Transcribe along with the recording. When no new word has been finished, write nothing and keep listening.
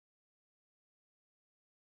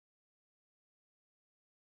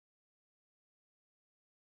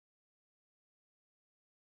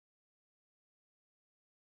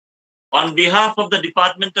On behalf of the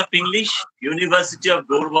Department of English, University of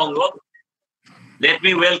Gour, let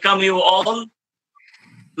me welcome you all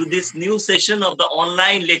to this new session of the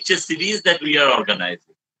online lecture series that we are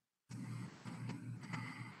organizing.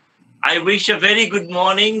 I wish a very good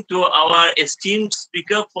morning to our esteemed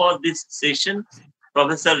speaker for this session,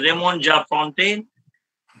 Professor Raymond-Jean Frontain,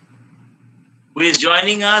 who is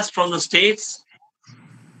joining us from the States.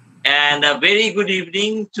 And a very good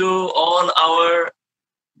evening to all our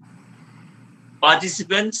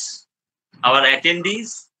participants, our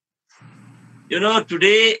attendees. You know,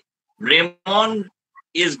 today Raymond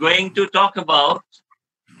is going to talk about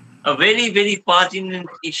a very, very pertinent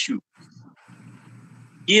issue.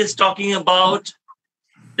 He is talking about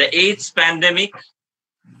the AIDS pandemic.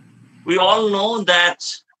 We all know that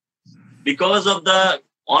because of the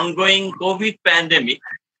ongoing COVID pandemic,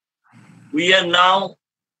 we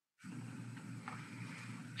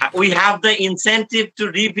have the incentive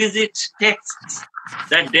to revisit texts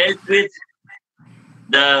that dealt with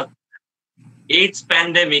the AIDS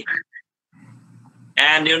pandemic.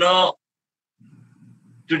 And, you know,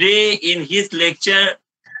 today in his lecture,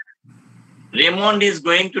 Raymond is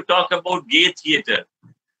going to talk about gay theater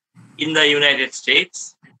in the United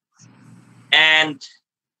States. And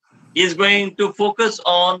he's going to focus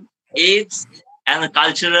on AIDS and the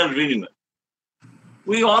cultural renewal.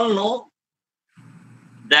 We all know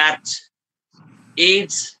that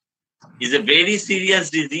AIDS is a very serious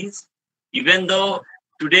disease, even though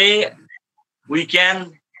today we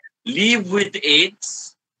can live with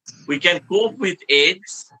AIDS, we can cope with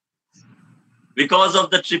AIDS because of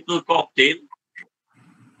the triple cocktail.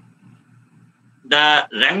 The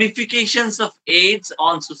ramifications of AIDS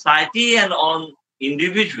on society and on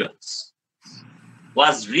individuals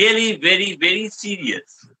was really very, very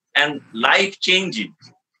serious and life-changing.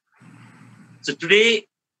 So today,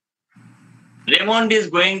 Raymond is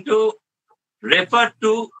going to refer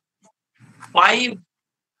to 5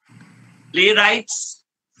 playwrights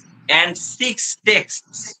and 6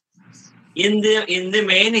 texts. In the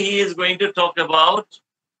main, he is going to talk about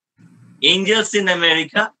Angels in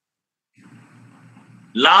America,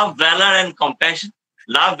 Love, Valor, and Compassion,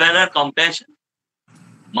 Love, Valor, Compassion,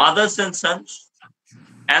 Mothers and Sons,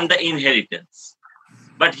 and The Inheritance.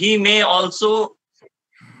 But he may also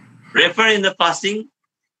refer in the passing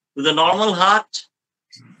to The Normal Heart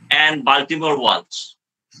and Baltimore Waltz.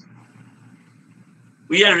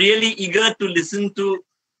 We are really eager to listen to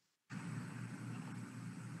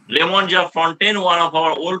Raymond-Jean Frontain, one of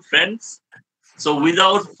our old friends. So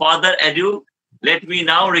without further ado, let me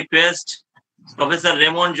now request Professor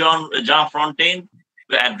Raymond-Jean Frontain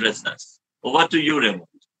to address us. Over to you, Raymond.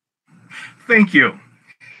 Thank you.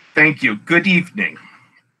 Thank you. Good evening.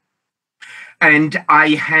 And I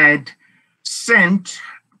had sent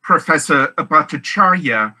Professor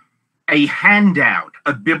Bhattacharya a handout,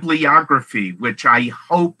 a bibliography, which I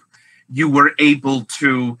hope you were able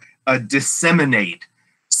to disseminate,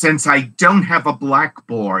 since I don't have a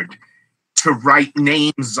blackboard to write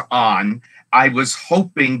names on. I was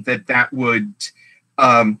hoping that that would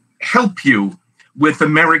help you with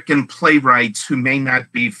American playwrights who may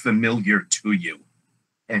not be familiar to you.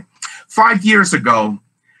 Okay. 5 years ago,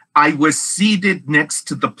 I was seated next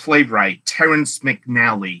to the playwright, Terence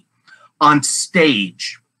McNally, on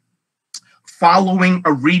stage, following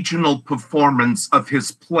a regional performance of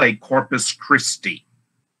his play, Corpus Christi.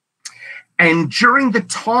 And during the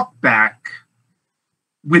talkback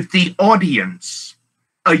with the audience,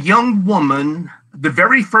 a young woman, the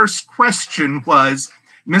very first question was,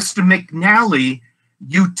 Mr. McNally,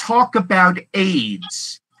 you talk about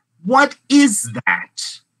AIDS. What is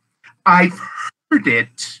that? I've heard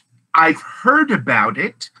it, I've heard about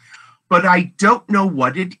it, but I don't know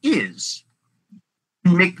what it is.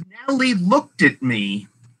 McNally looked at me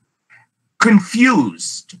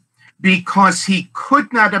confused because he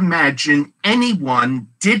could not imagine anyone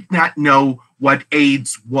did not know what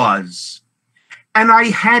AIDS was. And I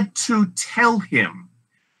had to tell him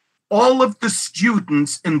all of the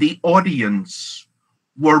students in the audience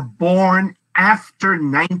were born after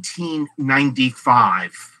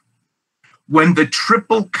 1995, when the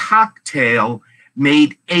triple cocktail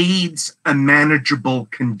made AIDS a manageable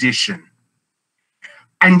condition.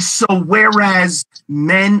 And so whereas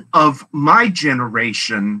men of my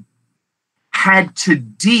generation had to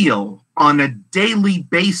deal on a daily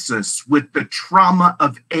basis with the trauma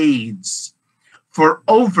of AIDS for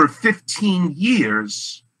over 15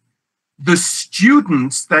 years, the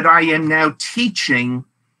students that I am now teaching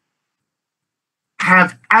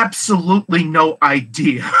have absolutely no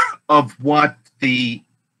idea of what the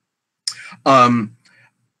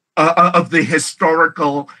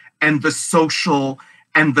historical and the social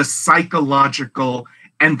and the psychological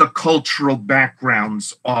and the cultural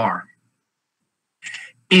backgrounds are.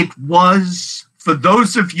 It was, for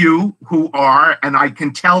those of you who are, and I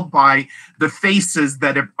can tell by the faces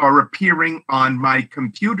that are appearing on my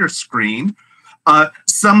computer screen,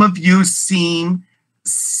 some of you seem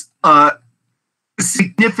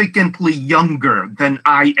significantly younger than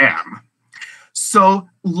I am. So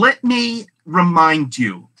let me remind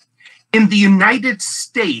you, in the United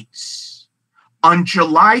States, on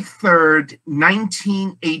July 3rd,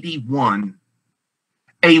 1981,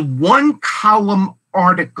 a one-column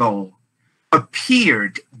article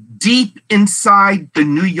appeared deep inside the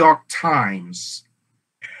New York Times,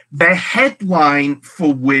 the headline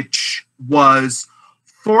for which was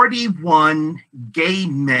 41 gay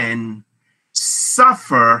men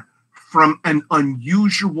suffer from an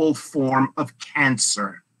unusual form of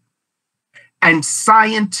cancer. And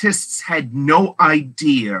scientists had no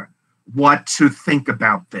idea what to think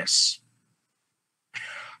about this.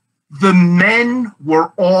 The men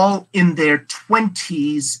were all in their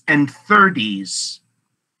 20s and 30s,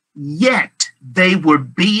 yet they were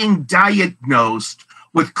being diagnosed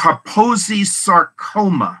with Kaposi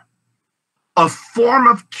sarcoma, a form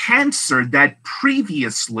of cancer that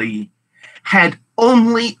previously had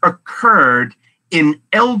only occurred in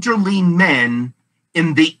elderly men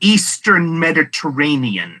in the Eastern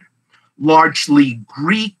Mediterranean, largely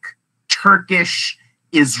Greek, Turkish,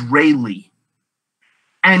 Israeli.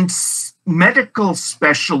 And medical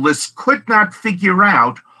specialists could not figure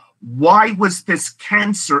out why was this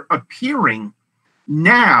cancer appearing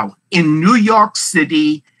now in New York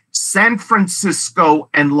City, San Francisco,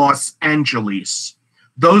 and Los Angeles.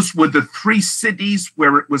 Those were the three cities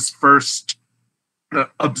where it was first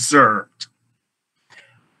observed.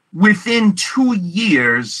 Within 2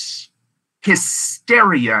 years,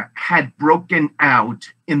 hysteria had broken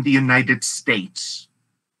out in the United States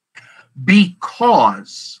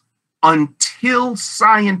because until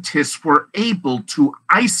scientists were able to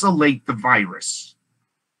isolate the virus,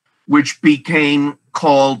 which became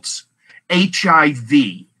called HIV,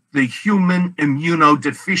 the human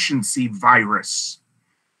immunodeficiency virus,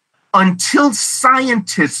 until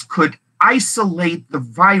scientists could isolate the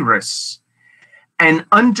virus and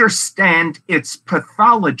understand its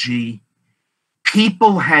pathology,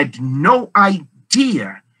 people had no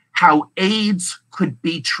idea how AIDS could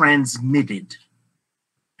be transmitted.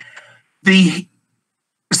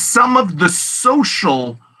 Some of the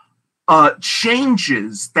social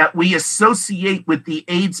changes that we associate with the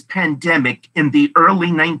AIDS pandemic in the early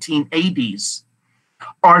 1980s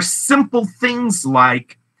are simple things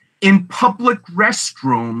like in public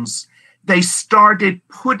restrooms, they started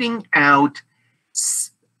putting out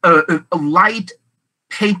light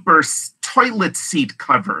paper toilet seat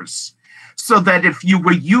covers so that if you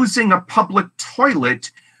were using a public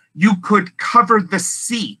toilet, you could cover the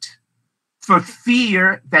seat for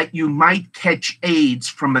fear that you might catch AIDS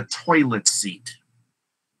from a toilet seat.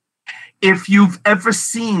 If you've ever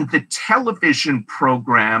seen the television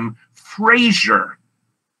program Frasier,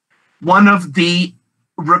 one of the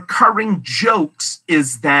recurring jokes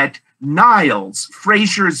is that Niles,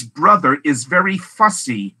 Frasier's brother, is very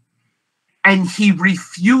fussy, and he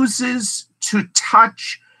refuses to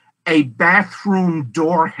touch a bathroom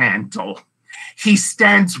door handle. He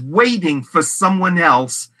stands waiting for someone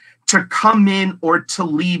else to come in or to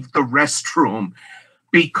leave the restroom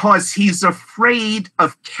because he's afraid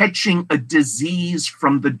of catching a disease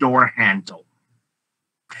from the door handle.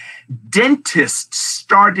 Dentists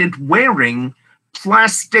started wearing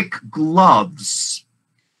plastic gloves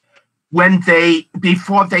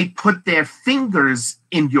before they put their fingers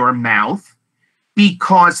in your mouth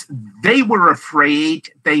because they were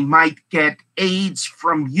afraid they might get AIDS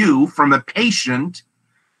from you, from a patient,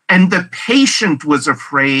 and the patient was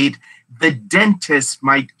afraid the dentist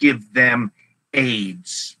might give them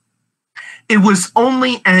AIDS. It was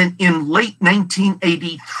only in late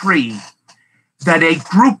 1983 that a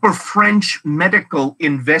group of French medical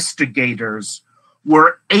investigators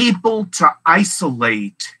were able to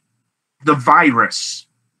isolate the virus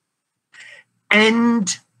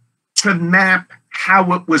and to map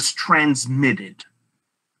how it was transmitted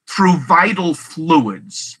through vital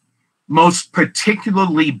fluids, most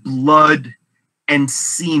particularly blood and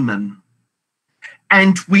semen.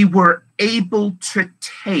 And we were able to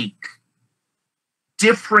take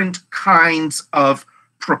different kinds of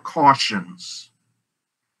precautions.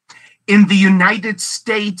 In the United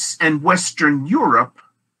States and Western Europe,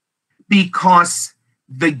 because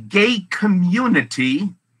the gay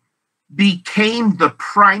community became the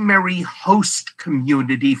primary host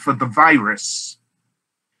community for the virus,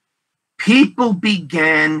 people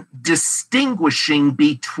began distinguishing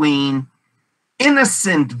between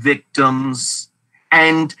innocent victims,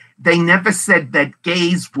 and they never said that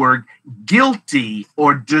gays were guilty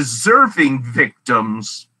or deserving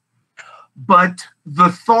victims. But the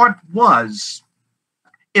thought was,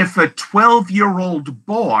 if a 12-year-old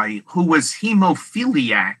boy who was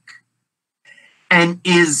hemophiliac and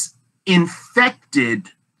is infected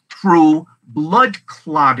through blood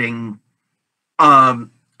clotting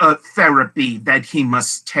therapy that he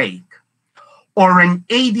must take, or an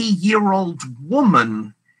 80-year-old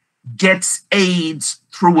woman gets AIDS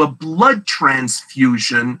through a blood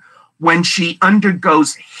transfusion when she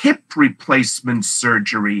undergoes hip replacement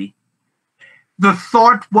surgery, the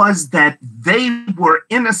thought was that they were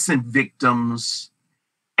innocent victims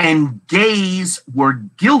and gays were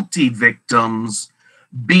guilty victims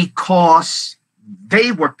because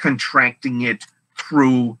they were contracting it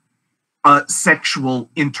through sexual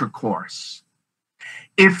intercourse.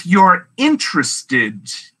 If you're interested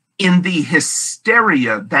in the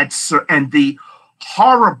hysteria and the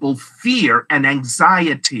horrible fear and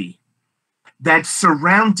anxiety that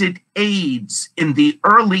surrounded AIDS in the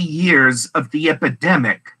early years of the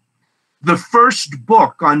epidemic, the first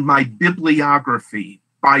book on my bibliography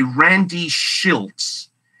by Randy Shilts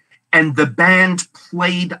and the band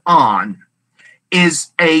Played On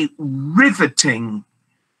is a riveting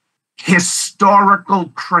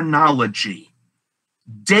historical chronology,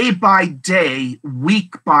 day by day,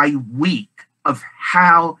 week by week, of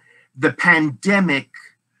how the pandemic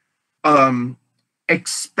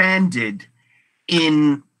expanded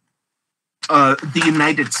in the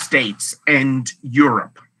United States and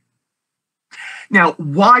Europe. Now,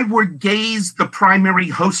 why were gays the primary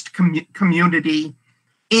host community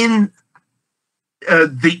in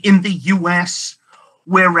the US,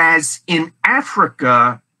 whereas in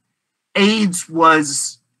Africa, AIDS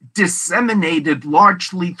was disseminated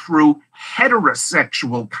largely through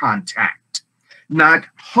heterosexual contact, not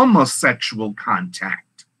homosexual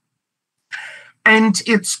contact? And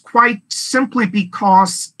it's quite simply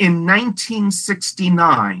because in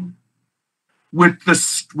 1969, with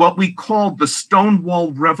what we call the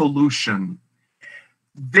Stonewall Revolution,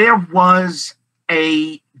 there was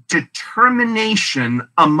a determination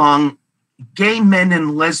among gay men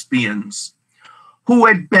and lesbians who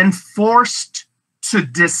had been forced to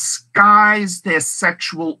disguise their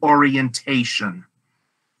sexual orientation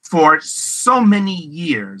for so many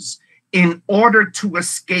years in order to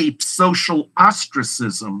escape social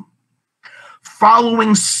ostracism.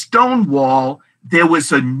 Following Stonewall, there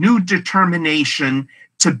was a new determination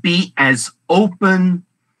to be as open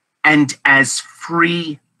and as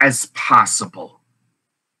free as possible.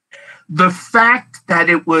 The fact that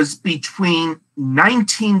it was between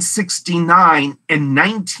 1969 and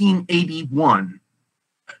 1981,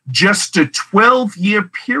 just a 12-year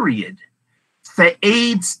period, for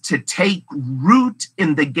AIDS to take root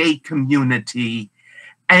in the gay community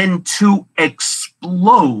and to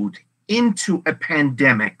explode into a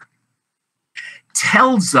pandemic,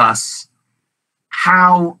 tells us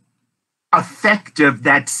how effective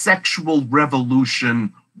that sexual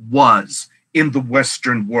revolution was in the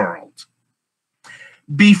Western world.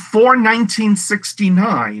 Before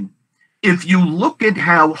 1969, if you look at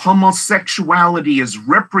how homosexuality is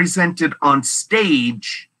represented on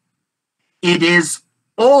stage, it is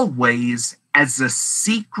always as a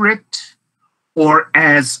secret or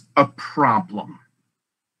as a problem.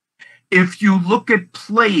 If you look at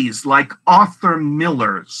plays like Arthur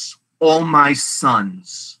Miller's All My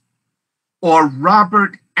Sons, or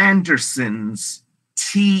Robert Anderson's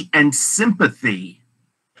Tea and Sympathy,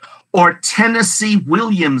 or Tennessee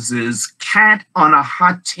Williams's Cat on a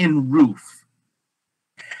Hot Tin Roof,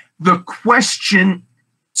 the question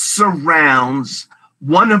surrounds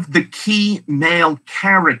one of the key male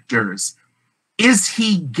characters. Is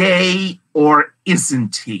he gay or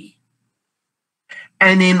isn't he?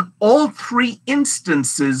 And in all three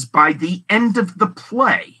instances, by the end of the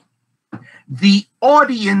play, the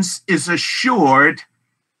audience is assured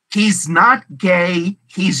he's not gay,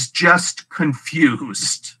 he's just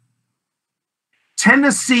confused.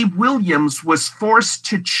 Tennessee Williams was forced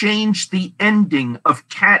to change the ending of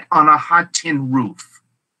Cat on a Hot Tin Roof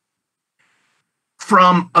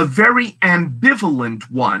from a very ambivalent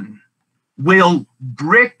one, will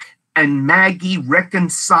Brick and Maggie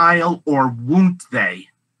reconcile or won't they,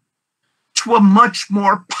 to a much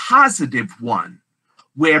more positive one,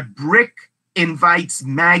 where Brick invites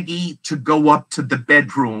Maggie to go up to the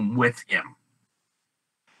bedroom with him,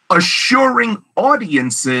 assuring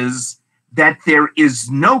audiences that there is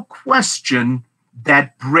no question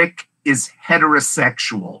that Brick is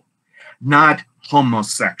heterosexual, not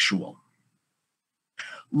homosexual.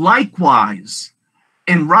 Likewise,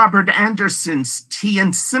 in Robert Anderson's Tea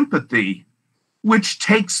and Sympathy, which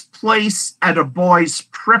takes place at a boys'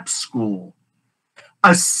 prep school,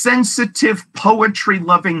 a sensitive,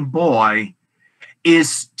 poetry-loving boy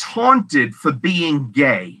is taunted for being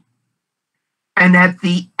gay. And at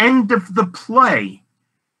the end of the play,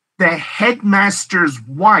 the headmaster's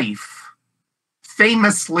wife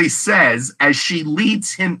famously says, as she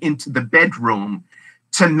leads him into the bedroom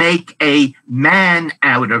to make a man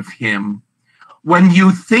out of him, "When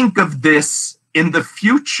you think of this in the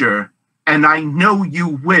future, and I know you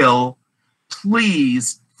will,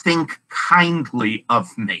 please think kindly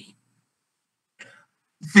of me."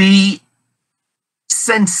 The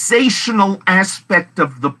sensational aspect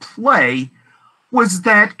of the play was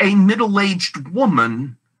that a middle-aged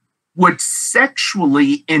woman would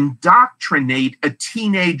sexually indoctrinate a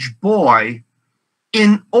teenage boy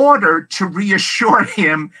in order to reassure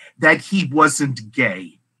him that he wasn't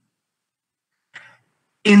gay.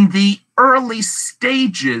 In the early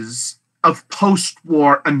stages of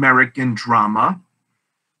post-war American drama,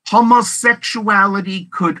 homosexuality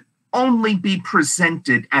could only be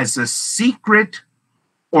presented as a secret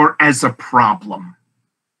or as a problem.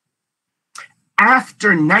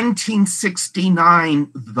 After 1969,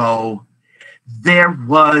 though, there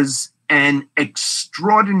was an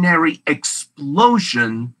extraordinary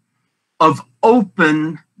explosion of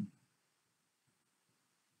open,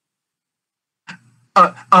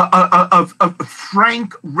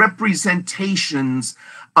 frank representations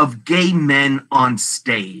of gay men on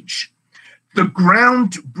stage. The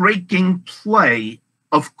groundbreaking play,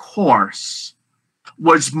 of course,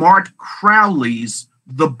 was Mart Crowley's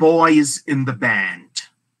The Boys in the Band,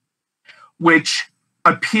 which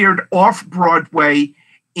appeared off-Broadway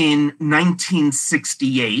in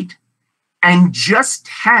 1968 and just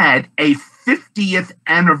had a 50th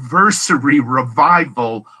anniversary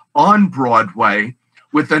revival on Broadway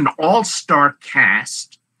with an all-star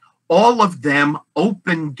cast, all of them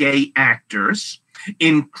open gay actors,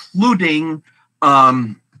 including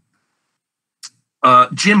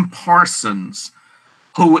Jim Parsons,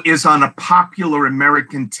 who is on a popular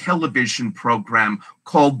American television program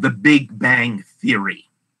called The Big Bang Theory.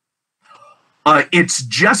 It's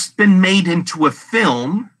just been made into a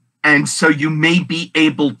film, and so you may be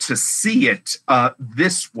able to see it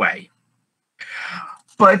this way.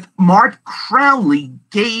 But Mart Crowley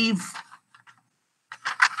gave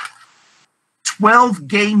 12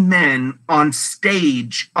 gay men on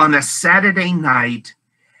stage on a Saturday night,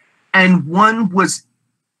 and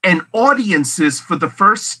audiences for the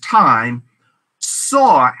first time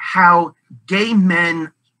saw how gay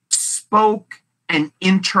men spoke and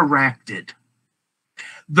interacted.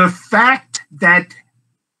 The fact that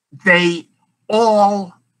they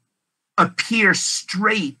all appear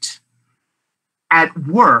straight at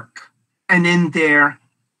work and in their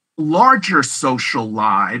larger social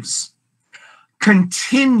lives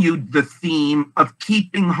continued the theme of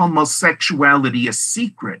keeping homosexuality a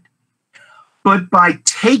secret. But by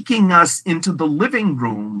taking us into the living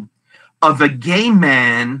room of a gay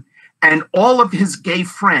man and all of his gay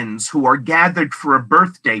friends who are gathered for a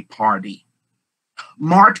birthday party,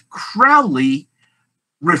 Mart Crowley,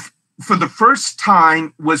 for the first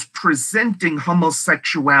time, was presenting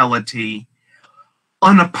homosexuality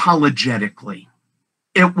unapologetically.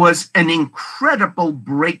 It was an incredible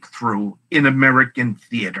breakthrough in American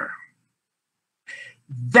theater.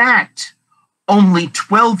 That, only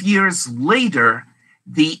 12 years later,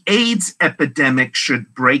 the AIDS epidemic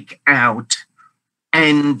should break out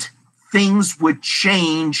and things would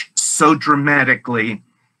change so dramatically,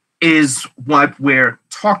 is what we're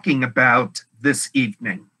talking about this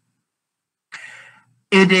evening.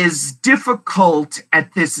 It is difficult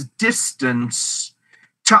at this distance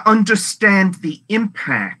to understand the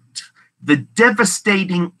impact, the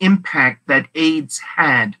devastating impact that AIDS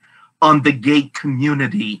had on the gay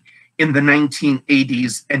community in the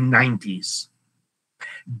 1980s and 90s.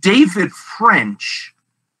 David French,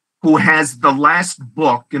 who has the last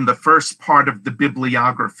book in the first part of the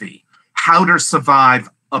bibliography, How to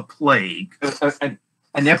Survive a Plague,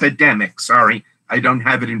 an epidemic, sorry, I don't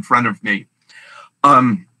have it in front of me.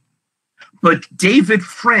 But David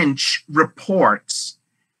French reports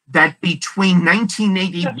that between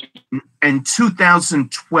 1981 and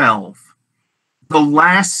 2012, the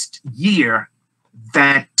last year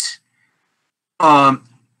that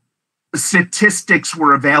statistics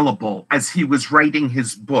were available as he was writing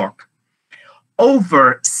his book,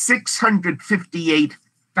 over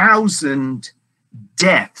 658,000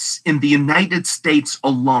 deaths in the United States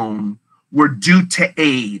alone were due to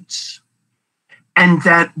AIDS, and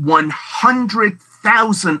that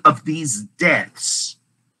 100,000 of these deaths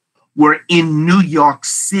were in New York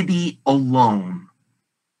City alone.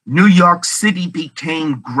 New York City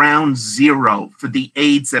became ground zero for the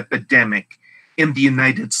AIDS epidemic in the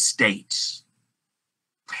United States.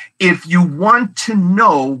 If you want to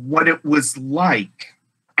know what it was like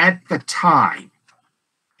at the time,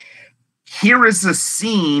 here is a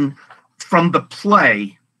scene from the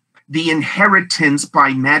play, The Inheritance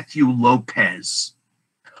by Matthew Lopez,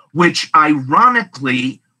 which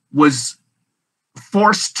ironically was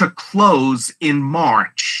forced to close in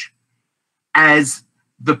March as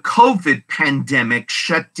the COVID pandemic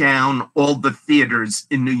shut down all the theaters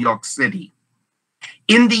in New York City.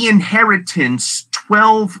 In The Inheritance,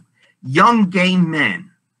 12 young gay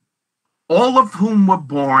men, all of whom were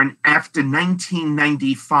born after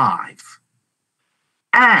 1995,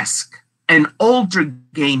 ask an older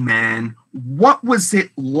gay man, what was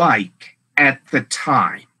it like at the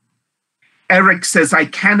time? Eric says, I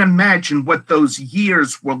can't imagine what those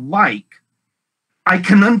years were like. I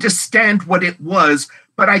can understand what it was,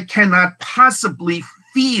 but I cannot possibly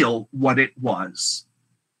feel what it was.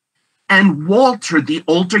 And Walter, the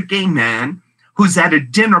older gay man, who's at a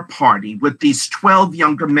dinner party with these 12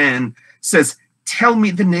 younger men, says, tell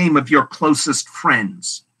me the name of your closest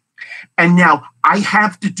friends. And now I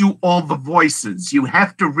have to do all the voices. You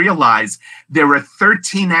have to realize there are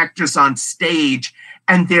 13 actors on stage,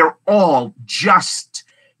 and they're all just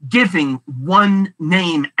giving one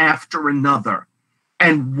name after another.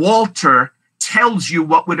 And Walter tells you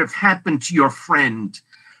what would have happened to your friend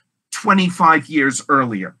 25 years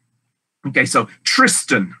earlier. Okay, so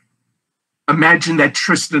Tristan. Imagine that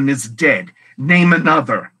Tristan is dead. Name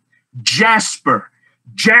another. Jasper.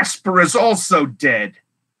 Jasper is also dead.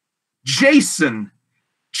 Jason.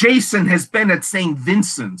 Jason has been at St.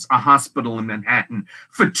 Vincent's, a hospital in Manhattan,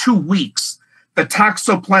 for 2 weeks. The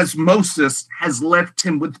toxoplasmosis has left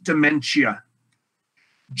him with dementia.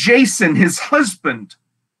 Jason, his husband,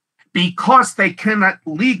 because they cannot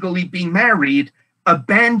legally be married,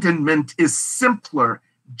 abandonment is simpler.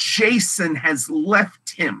 Jason has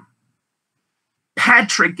left him.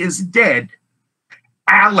 Patrick is dead.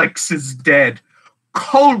 Alex is dead.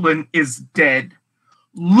 Colin is dead.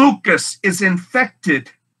 Lucas is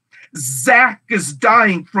infected. Zach is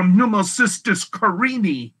dying from pneumocystis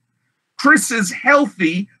carini. Chris is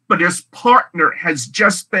healthy, but his partner has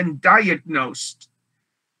just been diagnosed.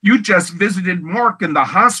 You just visited Mark in the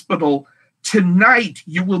hospital. Tonight,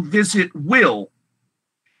 you will visit Will.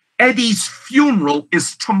 Eddie's funeral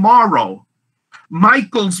is tomorrow.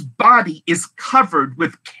 Michael's body is covered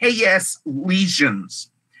with KS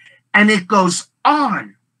lesions. And it goes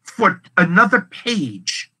on for another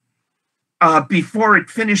page before it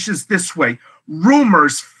finishes this way.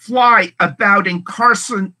 Rumors fly about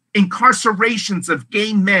incarcerations of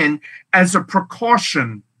gay men as a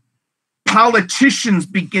precaution. Politicians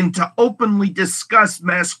begin to openly discuss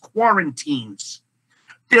mass quarantines.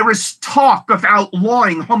 There is talk of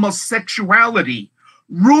outlawing homosexuality,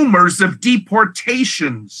 rumors of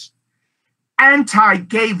deportations.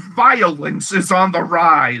 Anti-gay violence is on the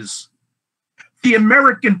rise. The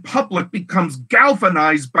American public becomes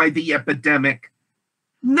galvanized by the epidemic,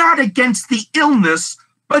 not against the illness,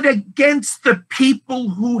 but against the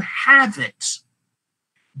people who have it.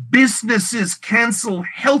 Businesses cancel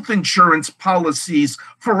health insurance policies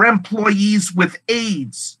for employees with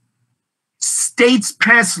AIDS. States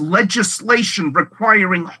pass legislation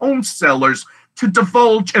requiring home sellers to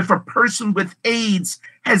divulge if a person with AIDS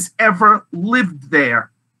has ever lived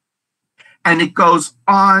there. And it goes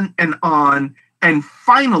on and on. And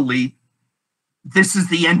finally, this is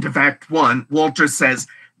the end of Act 1. Walter says,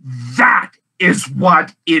 that is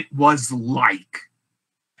what it was like.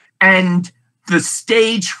 And the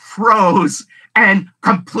stage froze and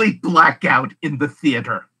complete blackout in the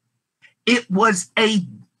theater. It was a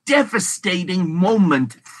devastating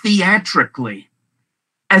moment theatrically,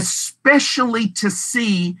 especially to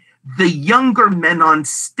see the younger men on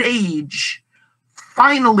stage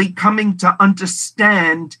finally coming to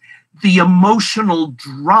understand the emotional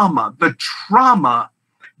drama, the trauma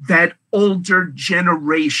that older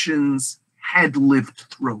generations had lived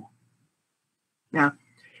through. Now,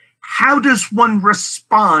 how does one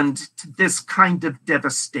respond to this kind of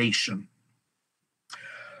devastation?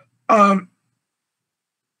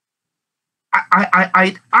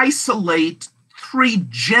 I isolate three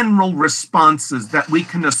general responses that we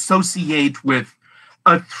can associate with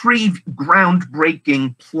three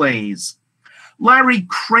groundbreaking plays. Larry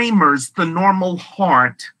Kramer's The Normal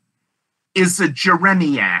Heart is a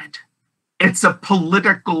Jeremiad. It's a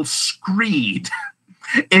political screed.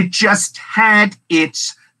 It just had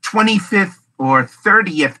its 25th or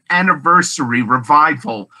 30th anniversary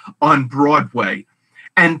revival on Broadway.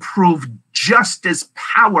 and proved just as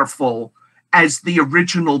powerful as the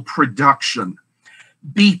original production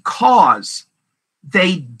because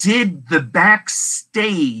they did the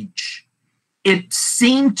backstage. It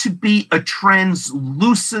seemed to be a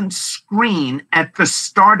translucent screen at the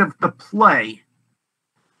start of the play.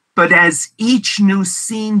 But as each new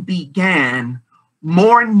scene began,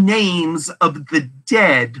 more names of the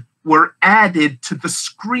dead were added to the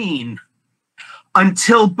screen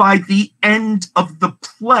until by the end of the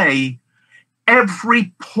play,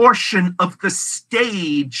 every portion of the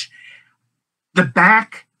stage, the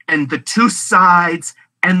back and the two sides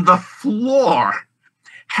and the floor,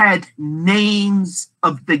 had names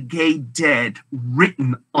of the gay dead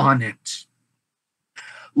written on it.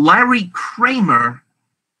 Larry Kramer,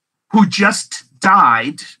 who just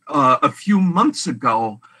died a few months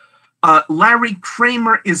ago, Larry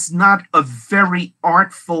Kramer is not a very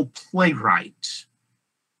artful playwright.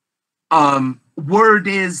 Word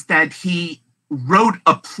is that he wrote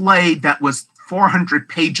a play that was 400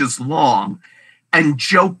 pages long, and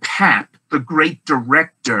Joe Papp, the great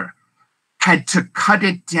director, had to cut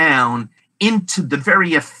it down into the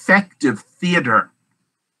very effective theater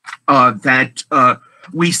that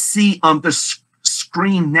we see on the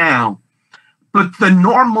screen now. But the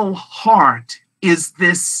normal heart is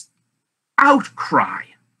this outcry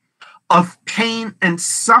of pain and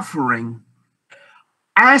suffering,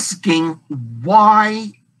 asking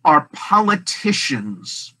why our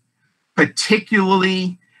politicians,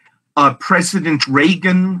 particularly President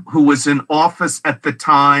Reagan, who was in office at the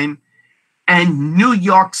time, and New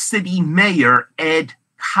York City Mayor Ed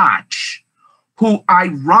Koch, who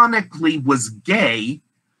ironically was gay,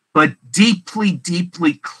 but deeply,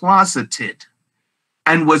 deeply closeted,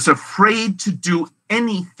 and was afraid to do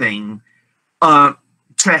anything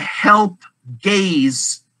to help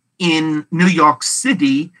gays in New York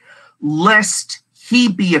City, lest he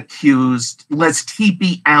be accused, lest he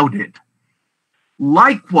be outed.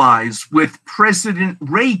 Likewise, with President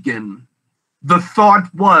Reagan, the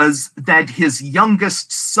thought was that his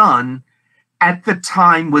youngest son at the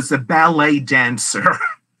time was a ballet dancer.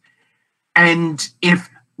 And if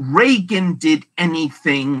Reagan did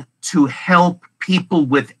anything to help people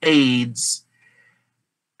with AIDS,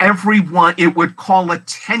 it would call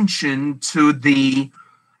attention to the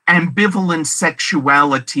ambivalent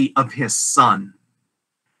sexuality of his son.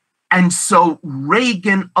 And so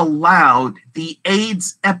Reagan allowed the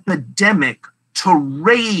AIDS epidemic to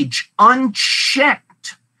rage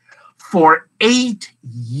unchecked for 8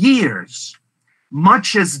 years,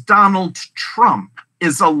 much as Donald Trump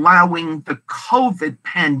is allowing the COVID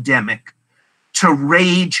pandemic to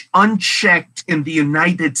rage unchecked in the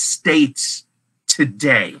United States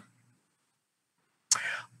today.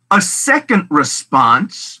 A second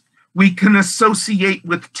response we can associate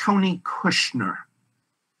with Tony Kushner,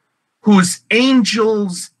 whose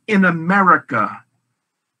Angels in America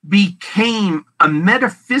became a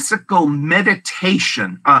metaphysical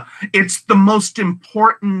meditation. It's the most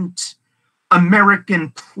important American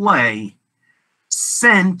play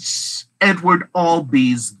since Edward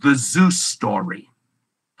Albee's The Zeus Story,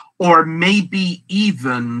 or maybe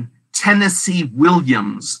even Tennessee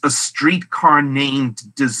Williams' A Streetcar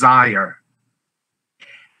Named Desire.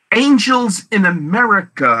 Angels in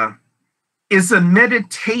America is a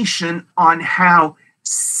meditation on how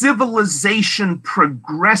civilization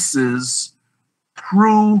progresses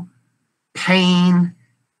through pain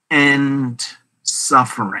and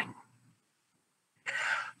suffering.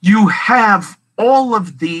 You have all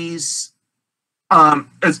of these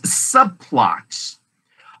subplots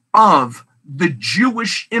of the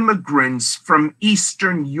Jewish immigrants from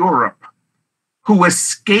Eastern Europe who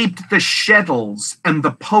escaped the shtetls and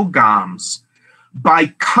the pogroms by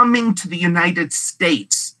coming to the United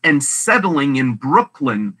States and settling in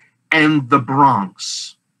Brooklyn and the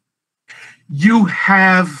Bronx. You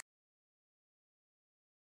have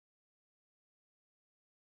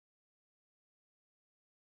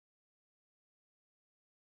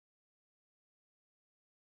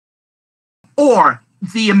or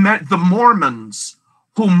the Mormons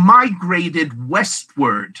who migrated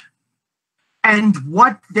westward and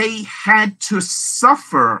what they had to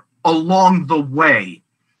suffer along the way,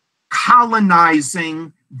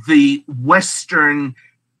 colonizing the Western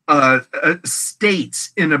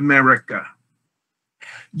states in America.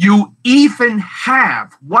 You even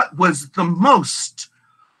have what was the most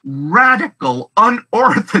radical,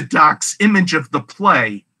 unorthodox image of the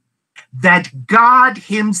play, that God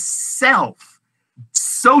himself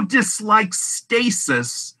so dislikes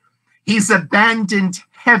stasis, he's abandoned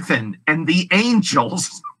heaven and the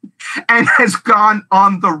angels and has gone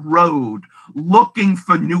on the road looking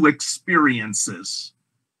for new experiences.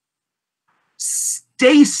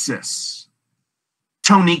 Stasis,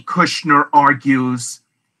 Tony Kushner argues,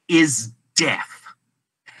 is death.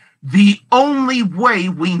 The only way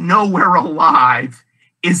we know we're alive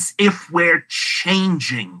is if we're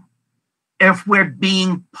changing, if we're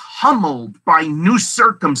being pummeled by new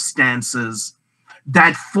circumstances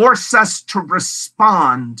that force us to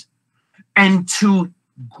respond and to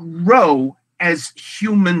grow as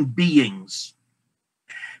human beings.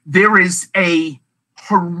 There is a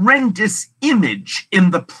horrendous image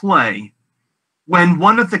in the play when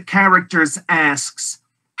one of the characters asks,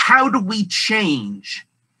 "How do we change?"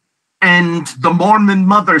 And the Mormon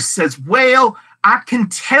mother says, "Well, I can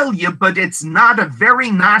tell you, but it's not a very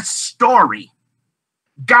nice story.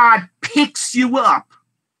 God picks you up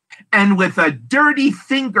and with a dirty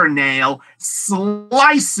fingernail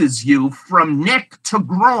slices you from neck to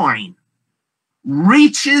groin,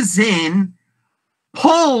 reaches in,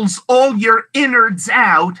 pulls all your innards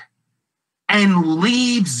out, and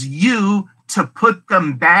leaves you to put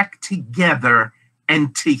them back together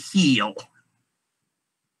and to heal."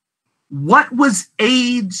 What was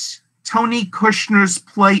AIDS? Tony Kushner's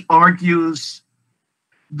play argues,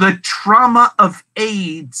 the trauma of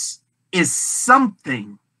AIDS is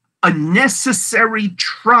something, a necessary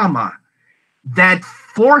trauma that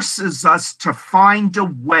forces us to find a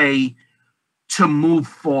way to move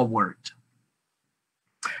forward.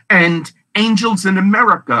 And Angels in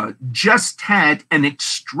America just had an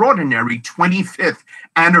extraordinary 25th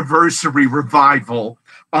anniversary revival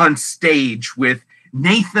on stage with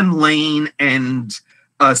Nathan Lane and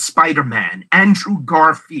Spider-Man, Andrew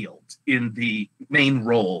Garfield in the main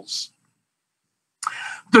roles.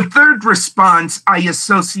 The third response I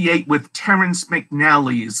associate with Terrence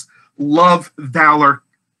McNally's love, valor,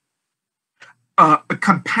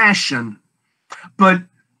 compassion, but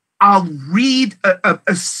I'll read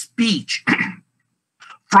a speech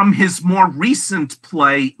from his more recent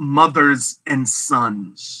play, Mothers and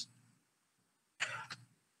Sons.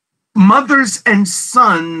 Mothers and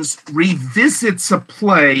Sons revisits a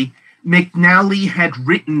play McNally had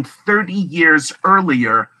written 30 years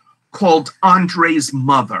earlier called Andre's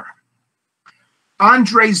Mother.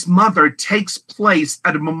 Andre's Mother takes place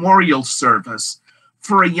at a memorial service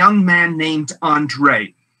for a young man named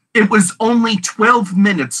Andre. It was only 12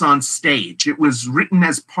 minutes on stage. It was written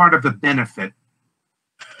as part of a benefit,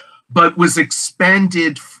 but was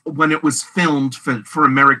expanded when it was filmed for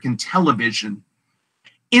American television.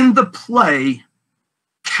 In the play,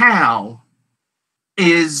 Cal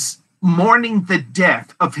is mourning the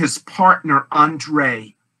death of his partner,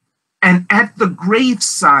 Andre. And at the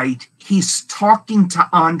gravesite, he's talking to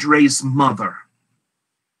Andre's mother,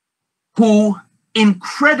 who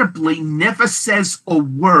incredibly never says a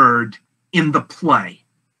word in the play.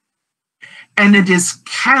 And it is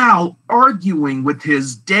Cal arguing with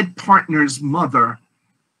his dead partner's mother.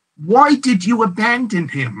 Why did you abandon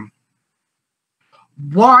him?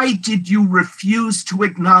 Why did you refuse to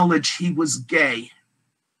acknowledge he was gay?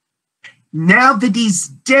 Now that he's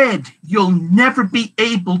dead, you'll never be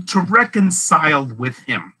able to reconcile with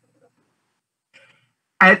him.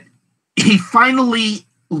 He finally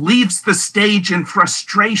leaves the stage in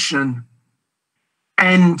frustration,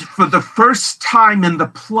 and for the first time in the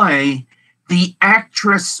play, the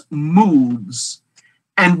actress moves,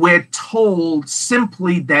 and we're told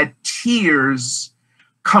simply that tears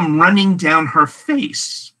come running down her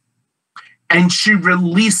face, and she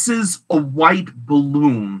releases a white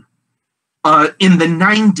balloon. In the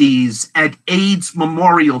 90s, at AIDS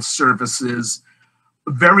memorial services,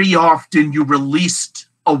 very often you released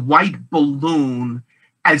a white balloon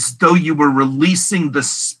as though you were releasing the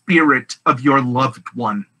spirit of your loved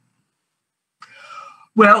one.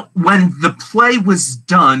 Well, when the play was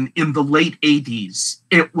done in the late 80s,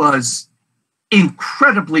 it was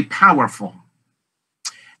incredibly powerful.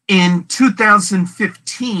 In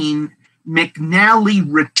 2015, McNally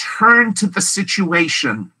returned to the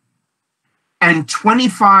situation, and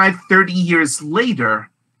 25, 30 years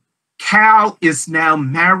later, Cal is now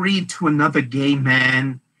married to another gay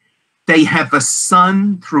man. They have a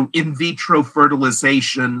son through in vitro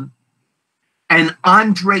fertilization, and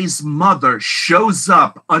Andre's mother shows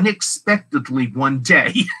up unexpectedly one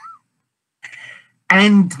day,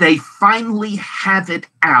 and they finally have it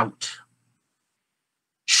out.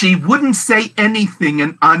 She wouldn't say anything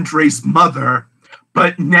in Andre's mother,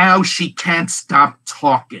 but now she can't stop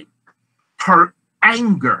talking. Her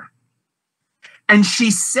anger. And she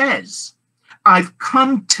says, "I've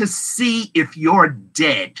come to see if you're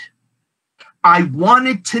dead. I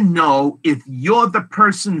wanted to know if you're the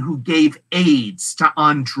person who gave AIDS to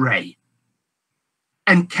Andre."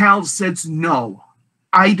 And Cal says, "No,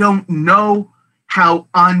 I don't know how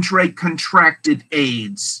Andre contracted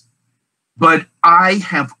AIDS, but I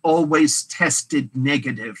have always tested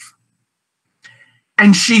negative.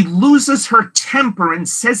 And she loses her temper and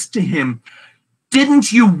says to him,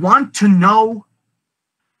 didn't you want to know?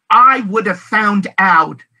 I would have found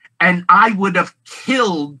out, and I would have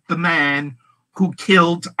killed the man who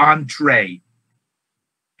killed Andre.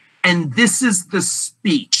 And this is the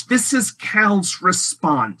speech. This is Cal's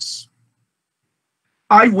response.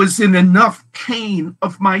 I was in enough pain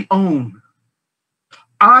of my own.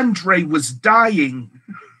 Andre was dying.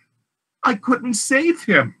 I couldn't save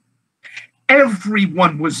him.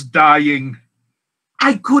 Everyone was dying.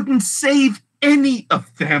 I couldn't save any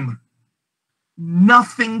of them.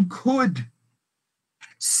 Nothing could.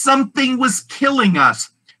 Something was killing us.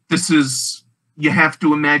 This is, you have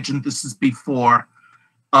to imagine this is before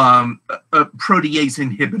protease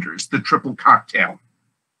inhibitors, the triple cocktail.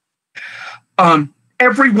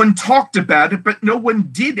 Everyone talked about it, but no one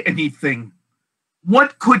did anything.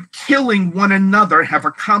 What could killing one another have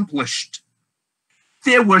accomplished?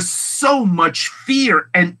 There was so much fear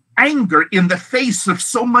and anger in the face of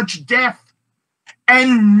so much death,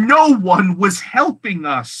 and no one was helping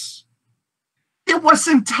us. There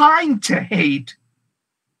wasn't time to hate.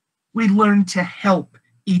 We learned to help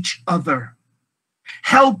each other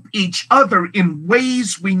in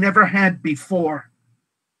ways we never had before.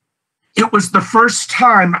 It was the first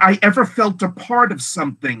time I ever felt a part of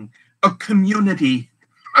something, a community.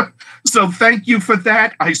 So thank you for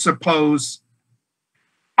that, I suppose.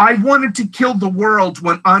 I wanted to kill the world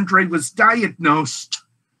when Andre was diagnosed,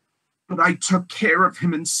 but I took care of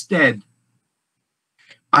him instead.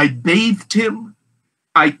 I bathed him,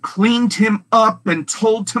 I cleaned him up and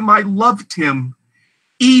told him I loved him,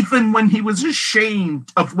 even when he was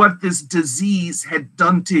ashamed of what this disease had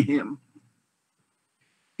done to him.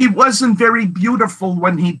 He wasn't very beautiful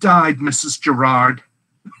when he died, Mrs. Gerard.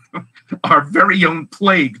 Our very own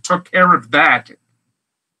plague took care of that.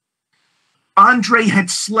 Andre had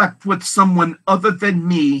slept with someone other than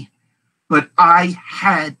me, but I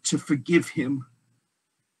had to forgive him.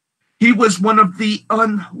 He was one of the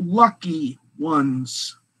unlucky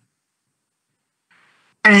ones.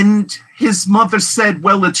 And his mother said,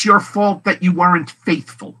 well, it's your fault that you weren't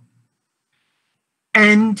faithful.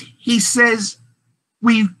 And he says,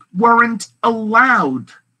 we weren't allowed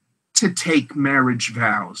to take marriage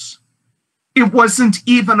vows. It wasn't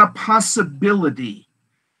even a possibility.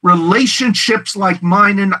 Relationships like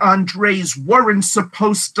mine and Andre's weren't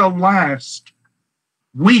supposed to last.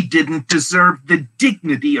 We didn't deserve the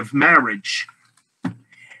dignity of marriage.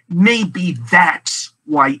 Maybe that's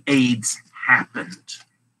why AIDS happened.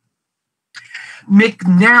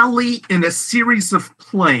 McNally, in a series of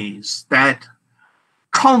plays that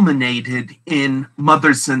culminated in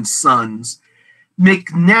Mothers and Sons,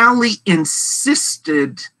 McNally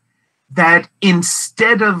insisted that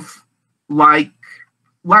instead of, like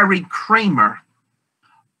Larry Kramer,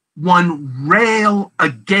 one rail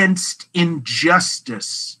against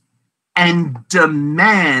injustice and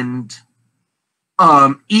demand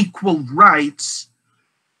equal rights,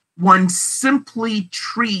 one simply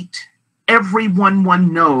treat everyone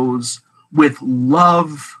one knows with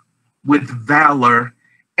love, with valor,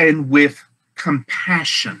 and with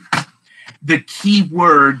compassion. The key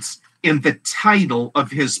words in the title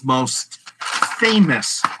of his most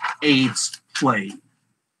famous AIDS play.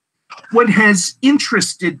 What has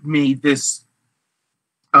interested me the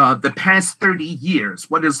past 30 years,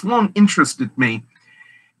 what has long interested me,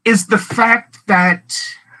 is the fact that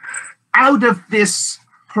out of this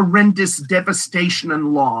horrendous devastation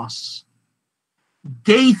and loss,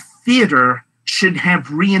 gay theater should have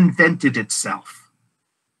reinvented itself.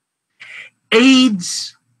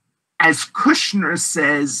 AIDS, as Kushner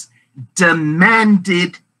says,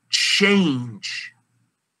 demanded change.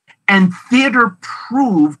 And theater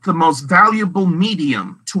proved the most valuable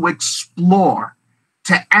medium to explore,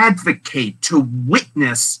 to advocate, to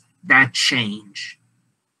witness that change.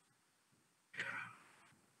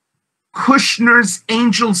 Kushner's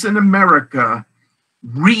Angels in America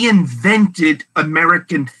reinvented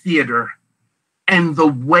American theater and the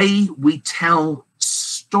way we tell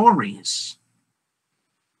stories.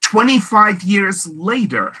 25 years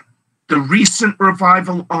later, the recent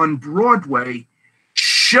revival on Broadway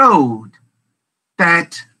showed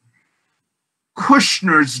that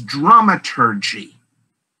Kushner's dramaturgy,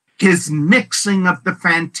 his mixing of the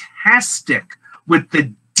fantastic with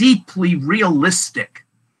the deeply realistic,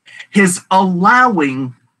 his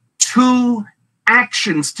allowing two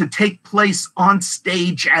actions to take place on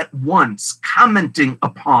stage at once, commenting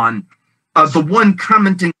upon the one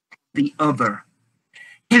commenting on the other.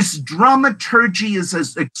 His dramaturgy is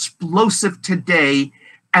as explosive today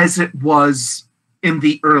as it was in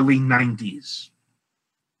the early 90s.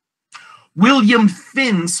 William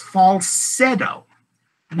Finn's falsetto,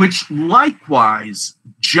 which likewise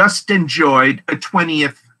just enjoyed a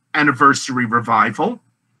 20th anniversary revival,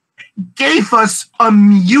 gave us a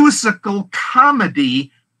musical comedy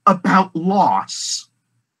about loss,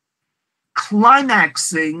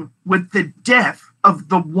 climaxing with the death of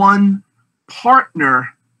the one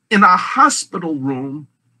partner in a hospital room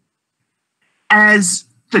as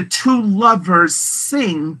the two lovers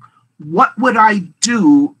sing, "What Would I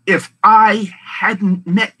Do If I Hadn't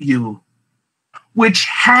Met You?" which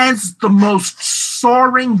has the most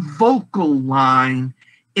soaring vocal line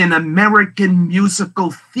in American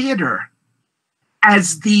musical theater,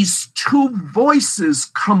 as these two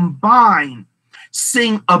voices combine,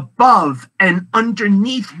 sing above and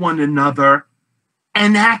underneath one another,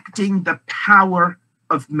 enacting the power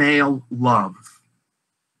of male love.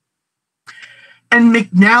 And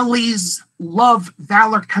McNally's Love,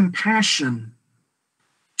 Valor, Compassion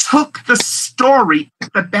took the story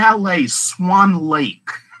of the ballet Swan Lake,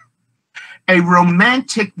 a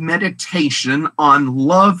romantic meditation on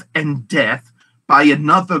love and death by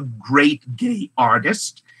another great gay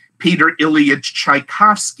artist, Peter Ilyich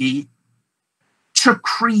Tchaikovsky, to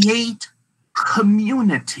create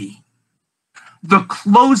community. The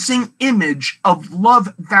closing image of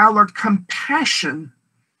Love, Valor, Compassion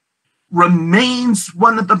remains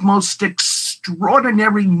one of the most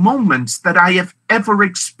extraordinary moments that I have ever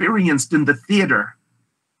experienced in the theater,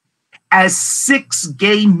 as 6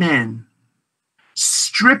 gay men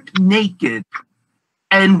strip naked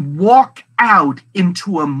and walk out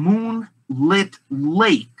into a moonlit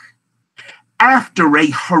lake after a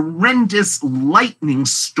horrendous lightning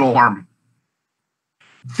storm.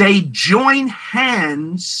 They join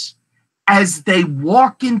hands as they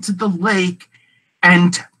walk into the lake,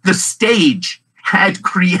 and the stage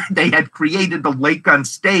they had created the lake on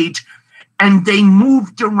stage, and they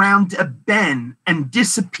moved around a bend and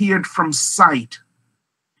disappeared from sight.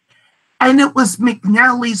 And it was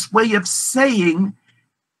McNally's way of saying,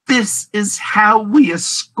 this is how we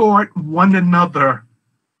escort one another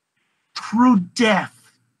through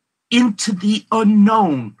death into the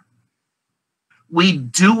unknown. We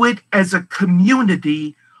do it as a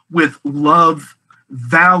community with love,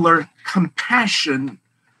 valor, compassion.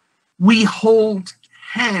 We hold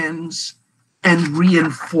hands and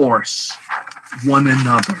reinforce one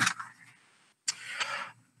another.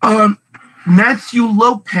 Matthew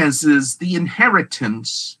Lopez's The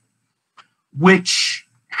Inheritance, which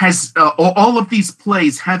has all of these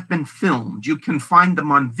plays have been filmed. You can find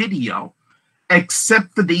them on video,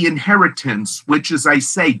 except for The Inheritance, which, as I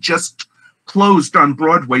say, just closed on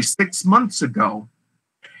Broadway 6 months ago,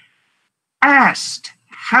 asked,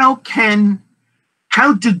 how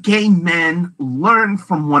do gay men learn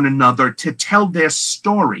from one another to tell their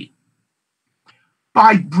story?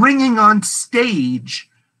 By bringing on stage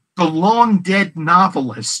the long-dead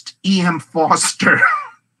novelist E.M. Forster.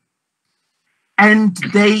 And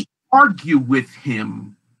they argue with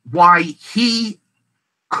him why he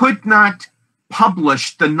could not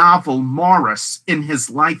publish the novel Morris in his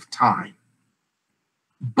lifetime.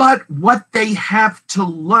 But what they have to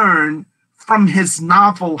learn from his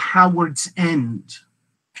novel Howard's End.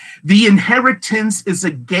 The Inheritance is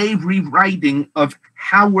a gay rewriting of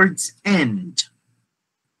Howard's End.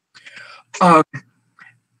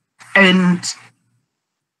 And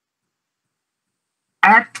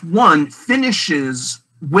Act 1 finishes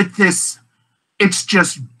with this, it's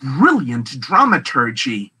just brilliant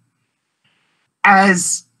dramaturgy,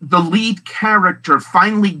 as the lead character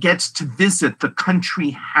finally gets to visit the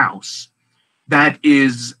country house that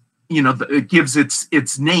is, it gives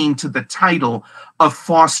its name to the title of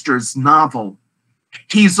Forster's novel.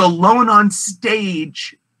 He's alone on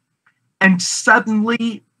stage, and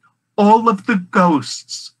suddenly all of the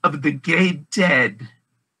ghosts of the gay dead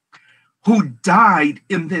who died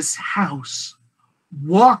in this house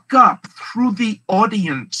walk up through the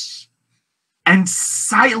audience and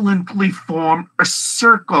silently form a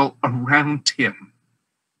circle around him.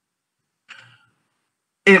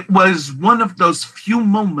 It was one of those few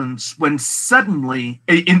moments when suddenly,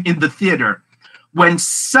 in the theater, when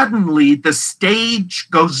suddenly the stage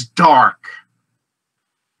goes dark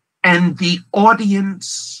and the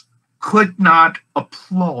audience could not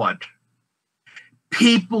applaud.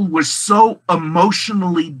 People were so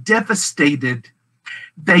emotionally devastated,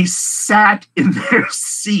 they sat in their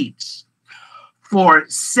seats for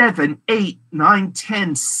 7, 8, 9,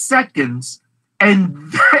 10 seconds,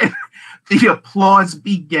 and then the applause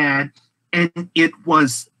began, and it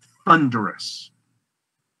was thunderous.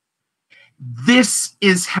 This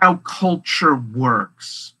is how culture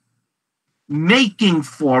works, making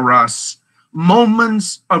for us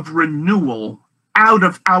moments of renewal out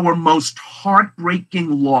of our most heartbreaking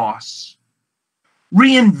loss,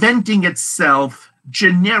 reinventing itself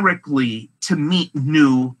generically to meet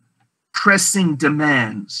new, pressing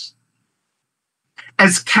demands.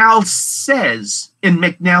 As Cal says in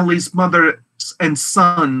McNally's Mothers and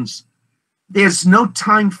Sons, there's no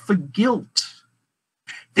time for guilt.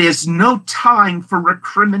 There's no time for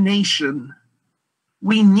recrimination.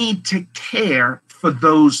 We need to care for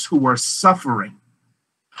those who are suffering,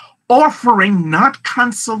 offering not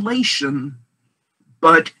consolation,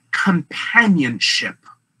 but companionship.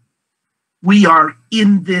 We are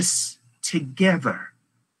in this together.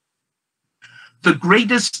 The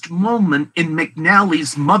greatest moment in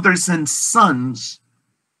McNally's Mothers and Sons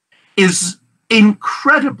is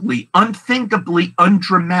incredibly, unthinkably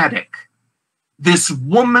undramatic. This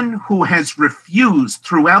woman who has refused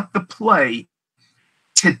throughout the play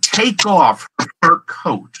to take off her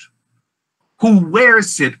coat, who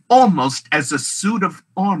wears it almost as a suit of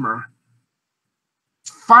armor,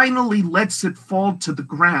 finally lets it fall to the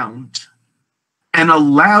ground and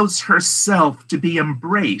allows herself to be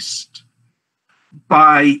embraced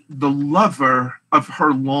by the lover of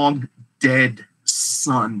her long dead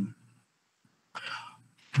son.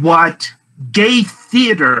 What gay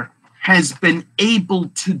theater has been able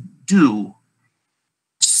to do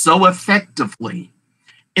so effectively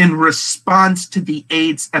in response to the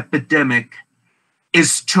AIDS epidemic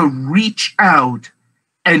is to reach out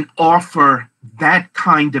and offer that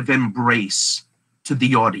kind of embrace to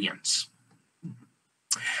the audience.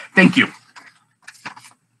 Thank you.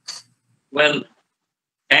 Well,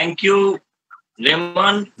 thank you,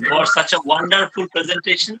 Raymond, for such a wonderful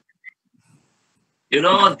presentation. You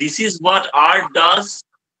know, this is what art does.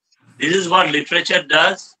 This is what literature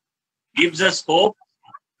does. Gives us hope,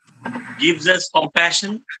 gives us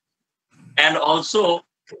compassion, and also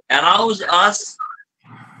allows us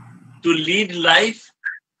to lead life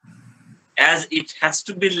as it has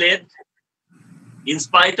to be led in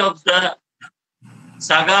spite of the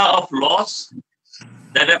saga of loss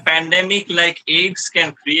that a pandemic like AIDS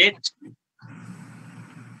can create.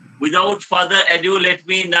 Without further ado, let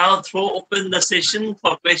me now throw open the session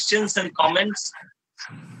for questions and comments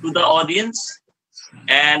to the audience.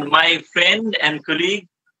 And my friend and colleague,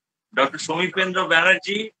 Dr. Somipendra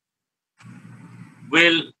Banerjee,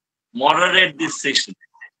 will moderate this session.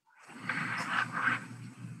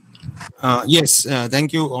 Yes,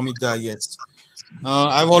 thank you, Omid. Yes,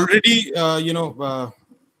 I've already,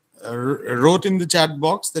 wrote in the chat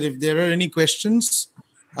box that if there are any questions,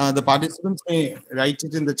 the participants may write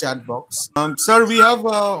it in the chat box. Sir, we have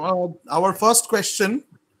our first question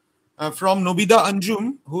from Nobida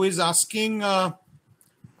Anjum, who is asking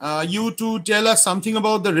you to tell us something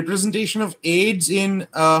about the representation of AIDS in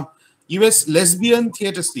US lesbian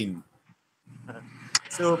theater scene.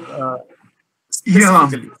 So,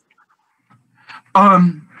 specifically.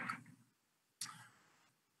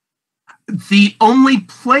 The only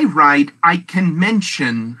playwright I can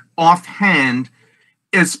mention offhand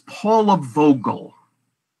is Paula Vogel,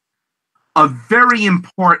 a very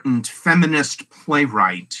important feminist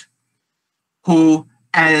playwright who,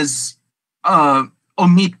 as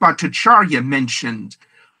Omid Bhattacharya mentioned,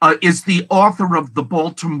 is the author of The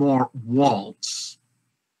Baltimore Waltz.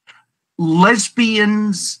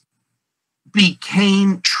 Lesbians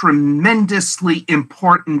became tremendously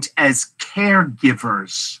important as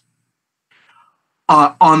caregivers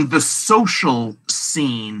on the social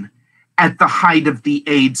scene at the height of the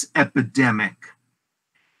AIDS epidemic,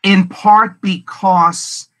 in part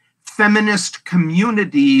because feminist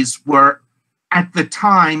communities were, at the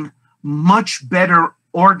time, much better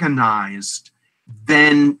organized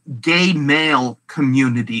than gay male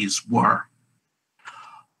communities were.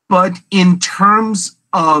 But in terms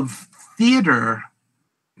of theater,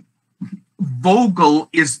 Vogel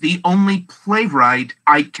is the only playwright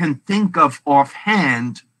I can think of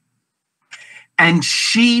offhand, and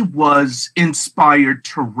she was inspired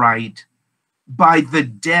to write by the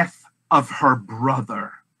death of her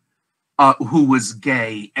brother, who was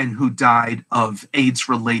gay and who died of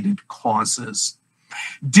AIDS-related causes.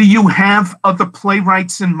 Do you have other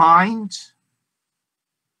playwrights in mind?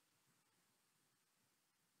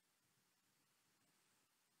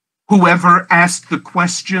 Whoever asked the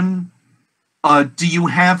question, do you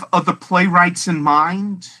have other playwrights in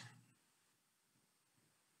mind?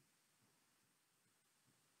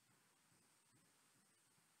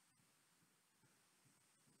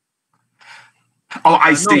 Oh,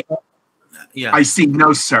 I see. Yeah. I see.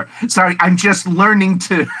 No, sir. Sorry, I'm just learning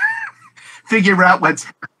to figure out what's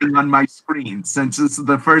happening on my screen since this is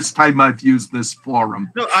the first time I've used this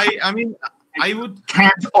forum. No, I mean, I would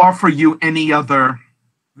can't offer you any other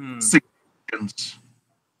suggestions.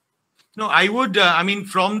 No, I would. I mean,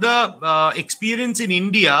 from the experience in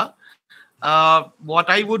India, what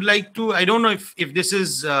I would like to, I don't know if this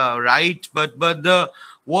is right, but the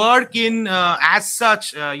work in as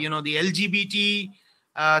such, the LGBT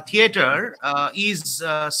theater is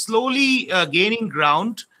slowly gaining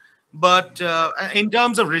ground, but in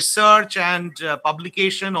terms of research and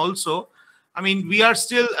publication also, I mean, we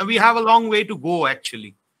have a long way to go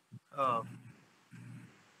actually.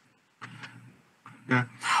 Yeah.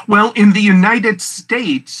 Well, in the United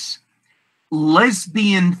States,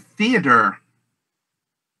 lesbian theater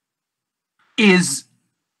is,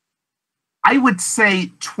 I would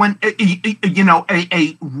say,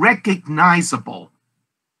 a recognizable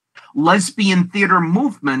lesbian theater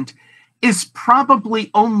movement is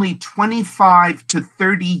probably only 25 to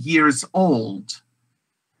 30 years old,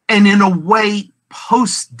 and in a way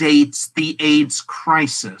postdates the AIDS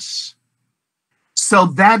crisis. So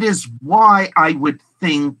that is why I would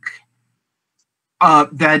think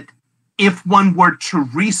that if one were to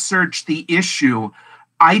research the issue,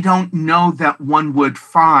 I don't know that one would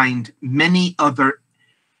find many other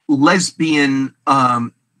lesbian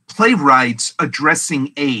playwrights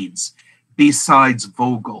addressing AIDS besides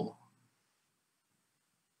Vogel.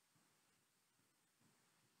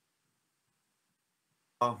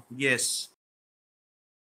 Yes.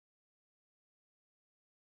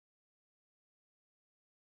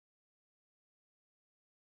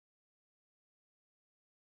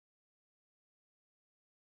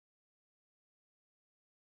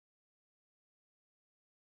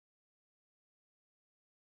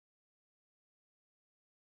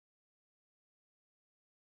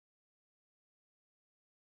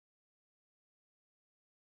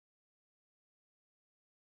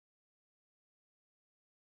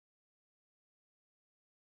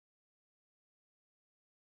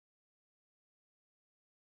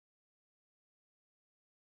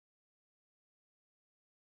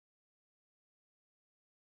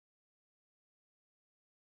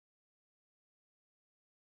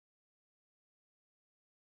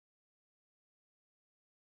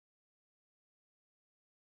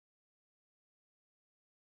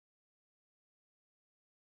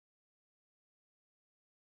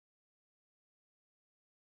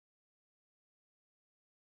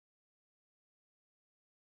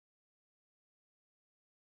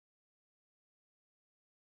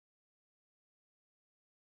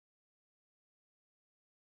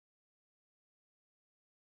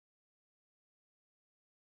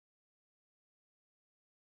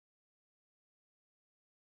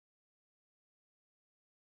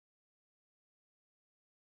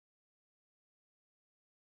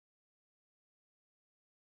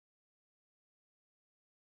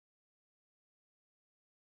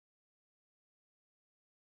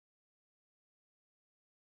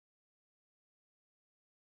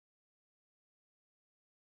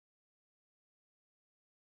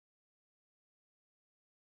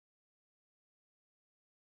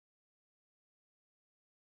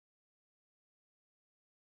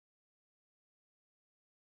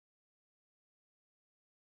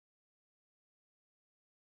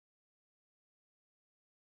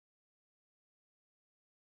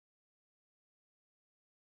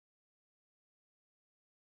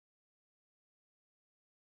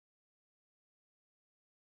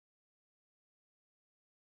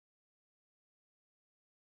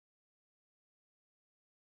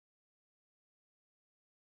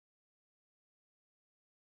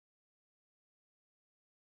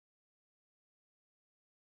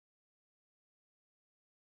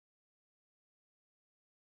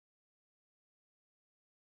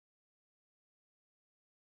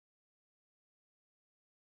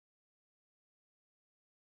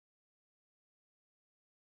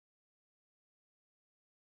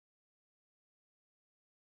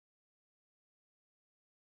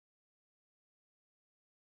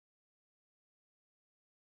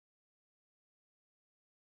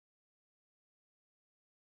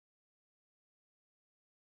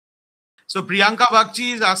 So Priyanka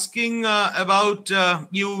Bakchi is asking about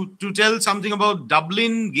you to tell something about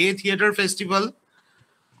Dublin Gay Theatre Festival.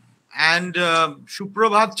 And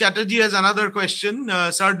Shuprabhat Chatterjee has another question.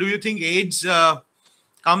 Sir, do you think AIDS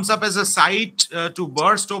comes up as a site to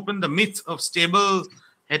burst open the myth of stable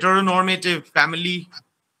heteronormative family?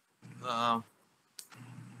 Well,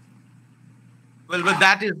 but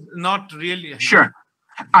that is not really... Sure.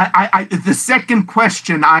 The second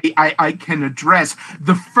question I can address.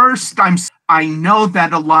 The first, I know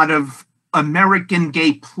that a lot of American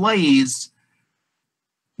gay plays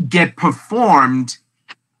get performed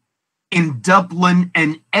in Dublin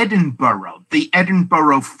and Edinburgh. The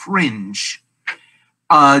Edinburgh Fringe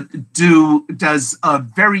does a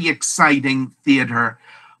very exciting theater,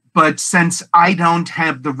 but since I don't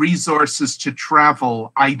have the resources to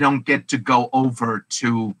travel, I don't get to go over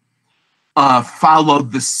to follow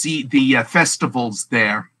the festivals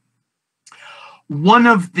there. One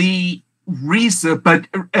of the reasons, but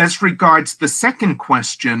as regards the second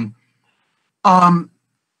question,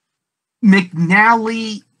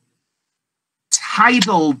 McNally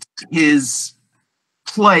titled his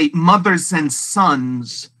play Mothers and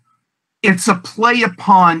Sons. It's a play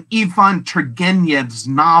upon Ivan Turgenev's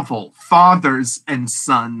novel Fathers and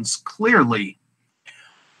Sons, clearly.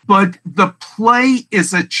 But the play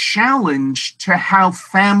is a challenge to how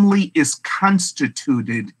family is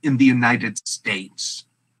constituted in the United States.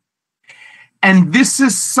 And this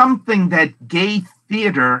is something that gay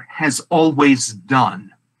theater has always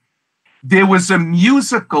done. There was a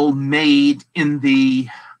musical made in the,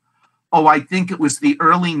 I think it was the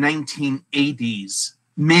early 1980s,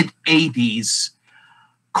 mid-80s,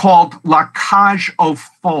 called La Cage aux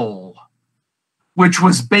Folles, which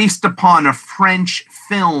was based upon a French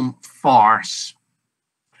film farce.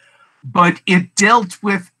 But it dealt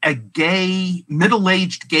with a gay,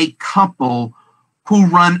 middle-aged gay couple who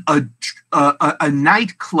run a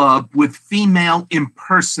nightclub with female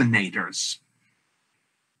impersonators.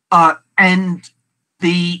 And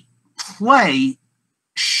the play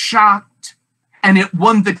shocked, and it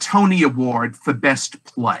won the Tony Award for Best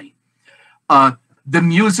Play. The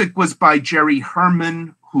music was by Jerry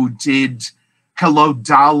Herman, who did Hello,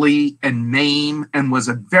 Dolly and Mame, and was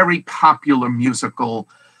a very popular musical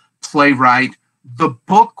playwright. The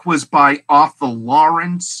book was by Arthur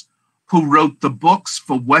Lawrence, who wrote the books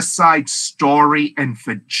for West Side Story and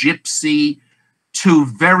for Gypsy, two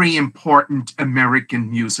very important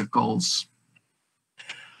American musicals.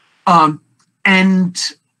 And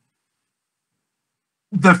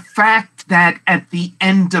the fact that at the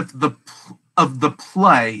end of the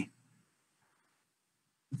play,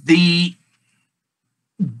 the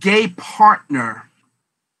gay partner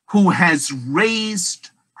who has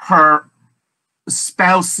raised her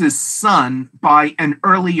spouse's son by an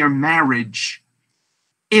earlier marriage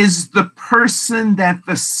is the person that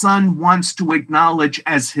the son wants to acknowledge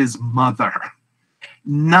as his mother,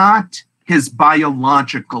 not his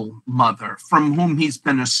biological mother, from whom he's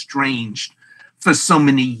been estranged for so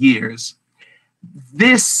many years.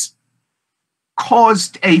 This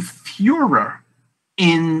caused a furor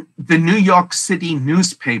in the New York City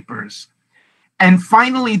newspapers. And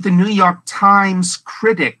finally, the New York Times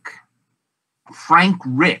critic, Frank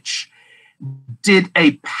Rich, did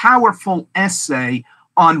a powerful essay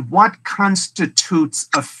on what constitutes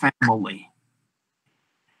a family,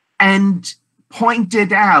 and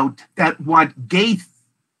pointed out that what gay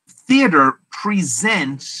theater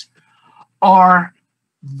presents are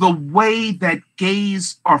the way that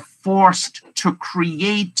gays are forced to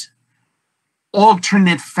create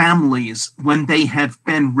alternate families when they have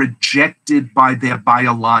been rejected by their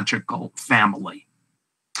biological family.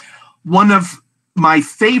 One of my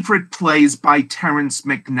favorite plays by Terence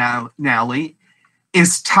McNally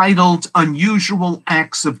is titled Unusual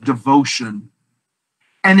Acts of Devotion,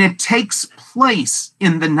 and it takes place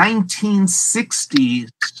in the 1960s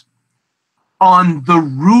on the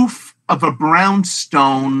roof of a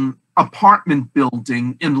brownstone apartment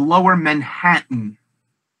building in Lower Manhattan.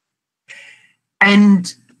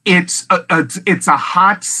 And it's a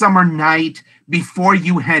hot summer night before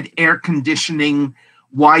you had air conditioning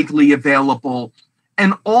widely available.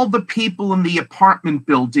 And all the people in the apartment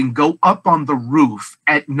building go up on the roof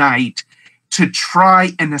at night to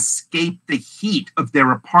try and escape the heat of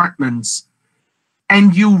their apartments.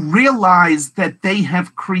 And you realize that they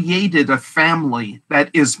have created a family that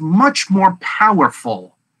is much more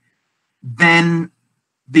powerful than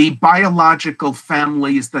the biological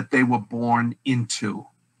families that they were born into.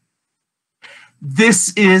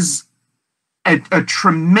 This is a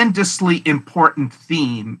tremendously important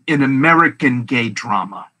theme in American gay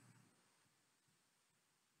drama.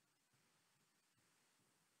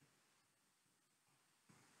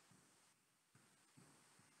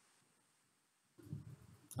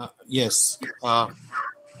 Yes.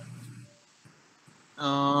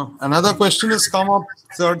 Another question has come up,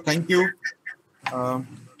 sir. Thank you.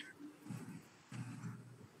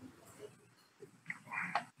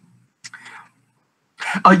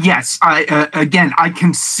 Yes, again, I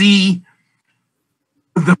can see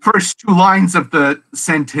the first two lines of the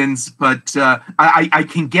sentence, but I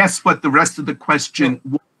can guess what the rest of the question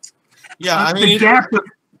was. Yeah, I mean, the gap of,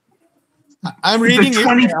 I'm reading it.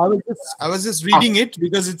 20 I was just reading it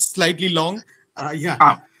because it's slightly long. Yeah.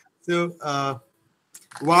 Oh. So,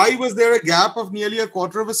 why was there a gap of nearly a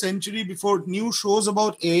quarter of a century before new shows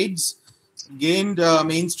about AIDS gained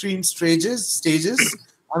mainstream stages?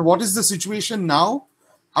 And what is the situation now?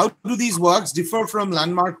 How do these works differ from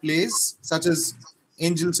landmark plays such as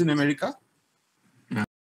Angels in America?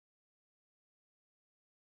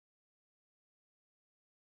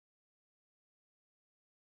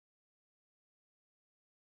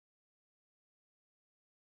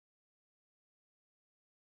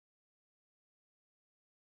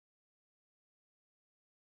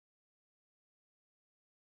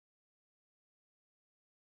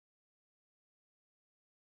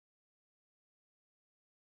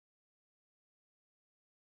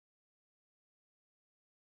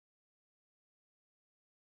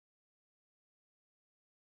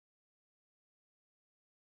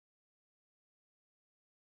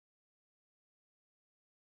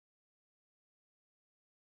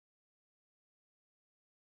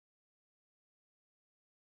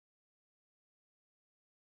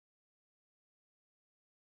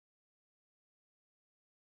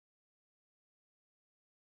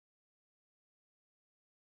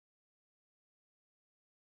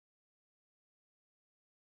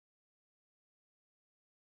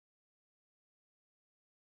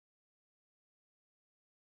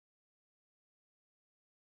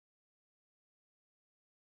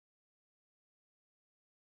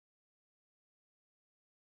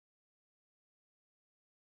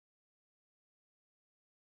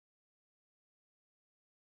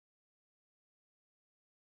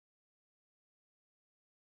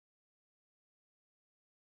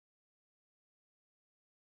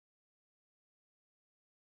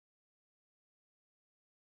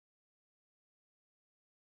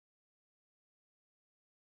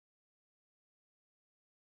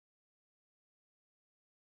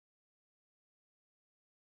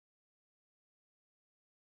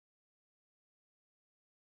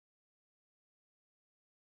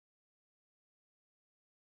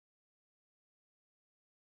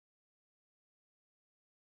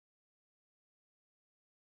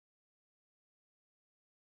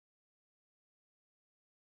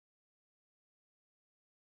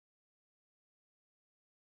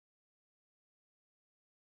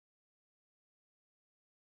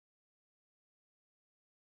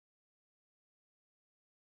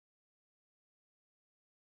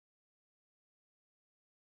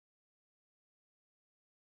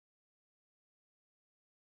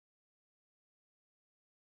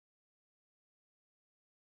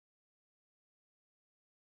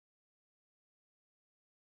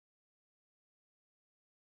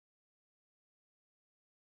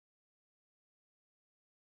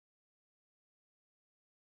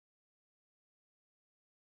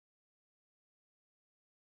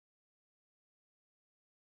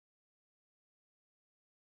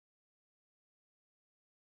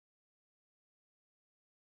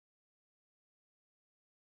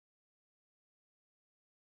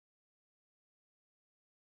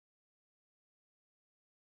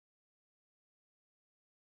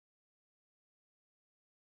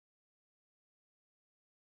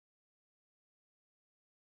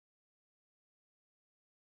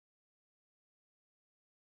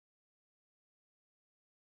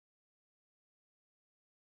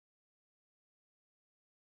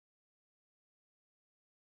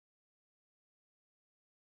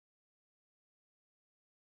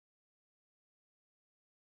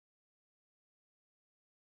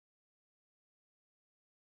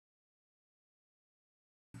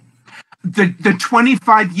 The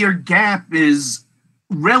 25-year gap is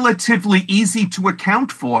relatively easy to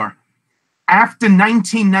account for. After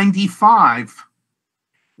 1995,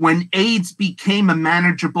 when AIDS became a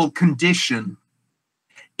manageable condition,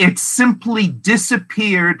 it simply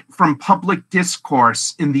disappeared from public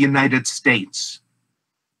discourse in the United States.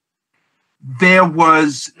 There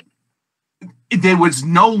was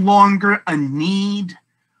no longer a need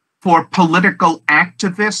for political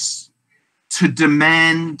activists to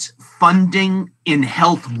demand funding in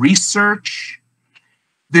health research.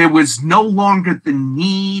 There was no longer the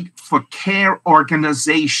need for care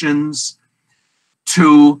organizations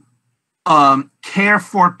to care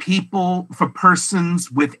for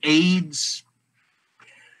persons with AIDS.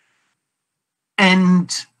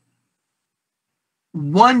 And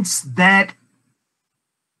once that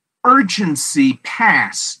urgency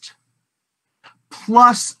passed,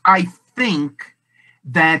 plus I think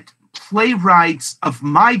that playwrights of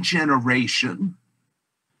my generation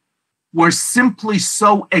were simply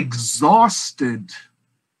so exhausted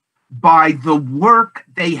by the work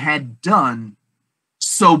they had done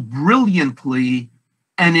so brilliantly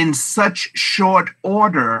and in such short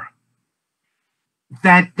order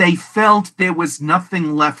that they felt there was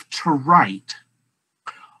nothing left to write.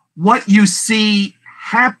 What you see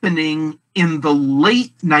happening in the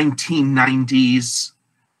late 1990s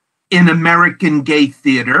in American gay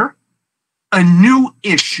theater, a new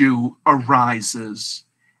issue arises,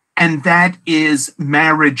 and that is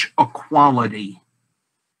marriage equality.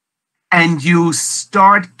 And you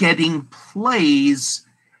start getting plays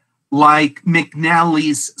like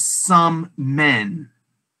McNally's Some Men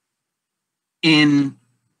in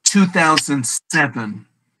 2007,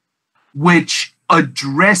 which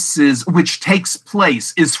takes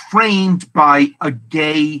place, is framed by a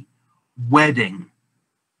gay wedding.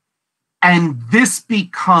 And this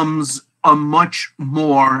becomes a much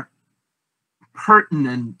more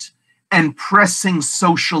pertinent and pressing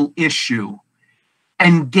social issue.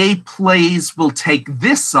 And gay plays will take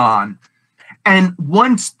this on. And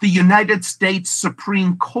once the United States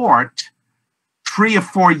Supreme Court, 3 or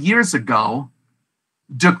 4 years ago,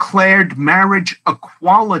 declared marriage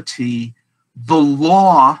equality the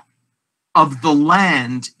law of the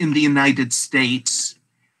land in the United States,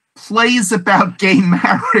 plays about gay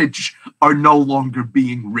marriage are no longer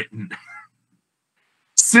being written,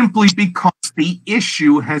 simply because the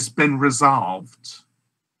issue has been resolved.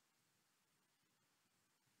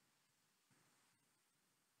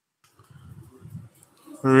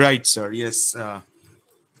 Right, sir. Yes. At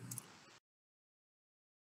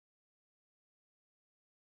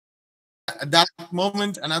that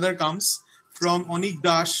moment, another comes from Onik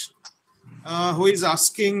Dash, who is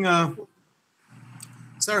asking,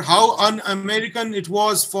 sir, how un-American it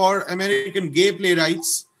was for American gay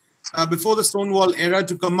playwrights before the Stonewall era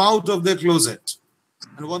to come out of their closet,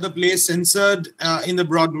 and were the plays censored in the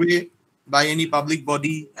Broadway by any public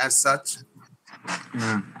body as such?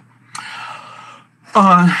 Yeah.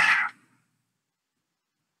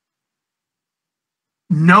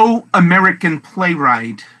 No American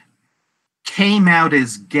playwright came out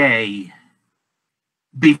as gay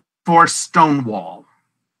before Stonewall.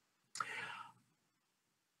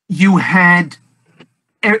 You had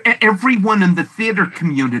everyone in the theater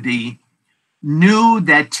community knew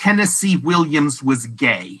that Tennessee Williams was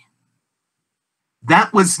gay.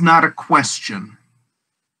 That was not a question.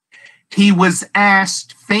 He was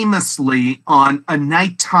asked famously on a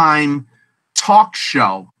nighttime talk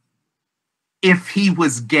show if he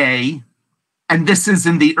was gay, and this is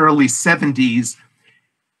in the early 70s,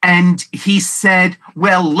 and he said,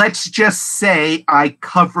 well, let's just say I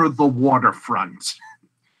cover the waterfront,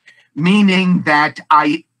 meaning that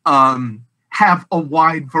I have a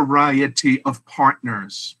wide variety of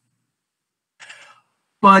partners.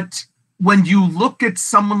 But when you look at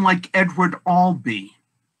someone like Edward Albee,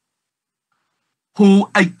 who,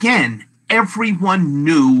 again, everyone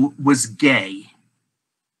knew was gay,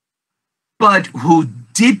 but who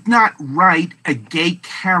did not write a gay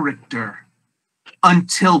character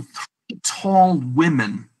until Three Tall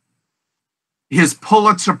Women, his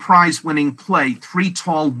Pulitzer Prize-winning play, Three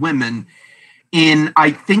Tall Women, in,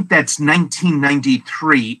 I think that's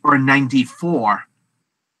 1993 or 94.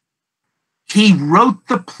 He wrote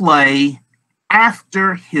the play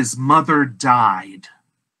after his mother died.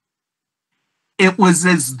 It was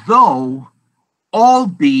as though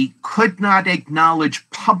Albee could not acknowledge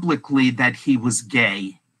publicly that he was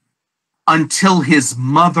gay until his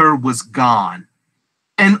mother was gone.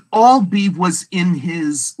 And Albee was in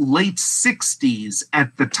his late 60s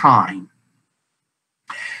at the time.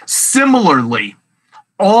 Similarly,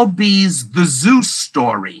 Albee's The Zoo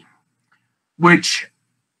Story, which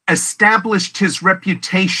established his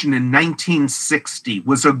reputation in 1960,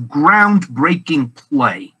 was a groundbreaking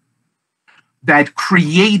play that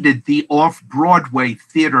created the off-Broadway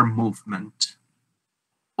theater movement.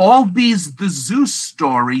 Albee's The Zoo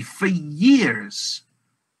Story for years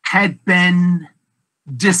had been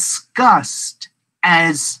discussed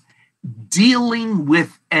as dealing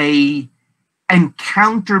with an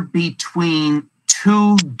encounter between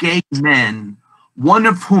two gay men, one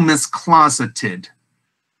of whom is closeted,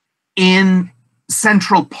 in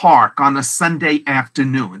Central Park on a Sunday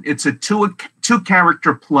afternoon. It's a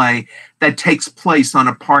two-character play that takes place on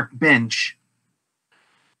a park bench.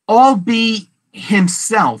 Albee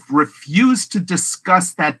himself refused to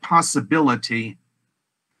discuss that possibility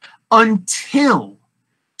until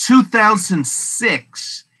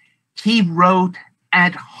 2006. He wrote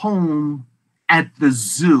At Home at the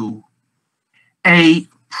Zoo, a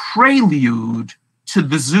prelude to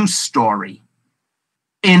The Zoo Story,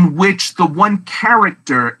 in which the one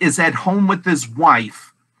character is at home with his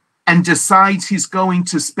wife and decides he's going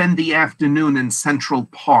to spend the afternoon in Central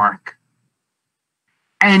Park.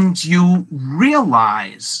 And you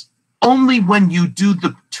realize only when you do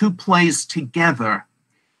the two plays together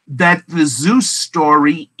that the Zeus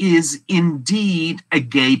story is indeed a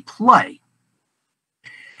gay play.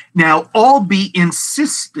 Now, Albee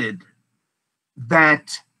insisted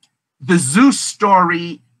that the Zeus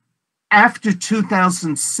story after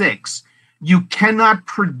 2006, you cannot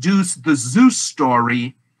produce the Zeus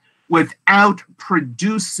story without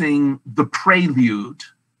producing the prelude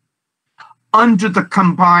under the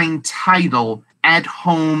combined title At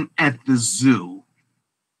Home at the Zoo,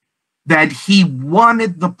 that he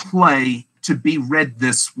wanted the play to be read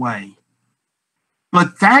this way.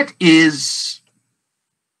 But that is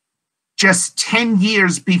just 10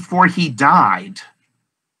 years before he died.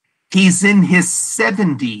 He's in his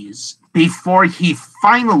 70s before he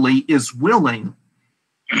finally is willing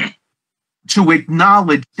to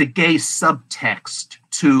acknowledge the gay subtext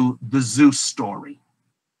to the Zeus story.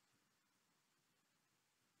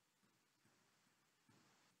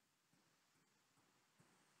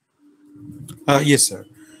 Yes, sir.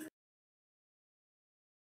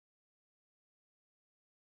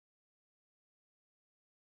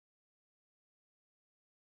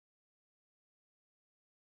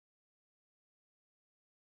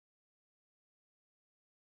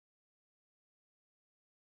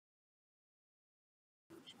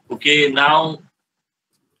 Okay, now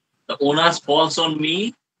the onus falls on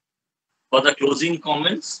me for the closing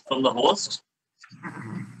comments from the host.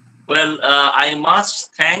 Well, I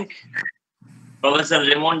must thank Professor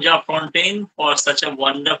Raymond-Jean Frontain for such a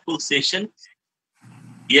wonderful session.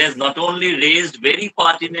 He has not only raised very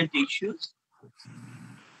pertinent issues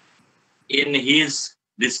in his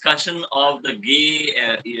discussion of the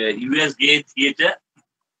gay US gay theater,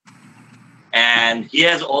 and he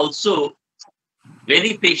has also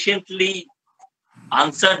very patiently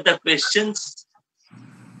answered the questions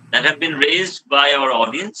that have been raised by our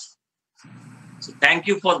audience. So thank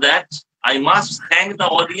you for that. I must thank the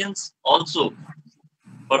audience also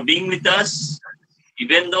for being with us,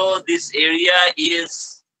 even though this area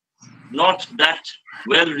is not that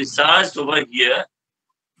well researched over here.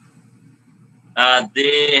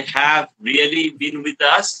 They have really been with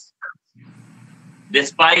us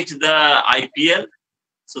despite the IPL.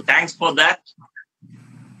 So thanks for that.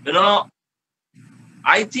 You know,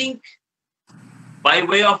 I think by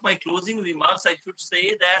way of my closing remarks, I should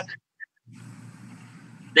say that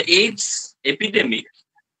the AIDS epidemic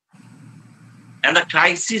and the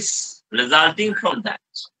crisis resulting from that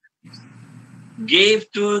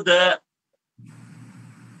gave to the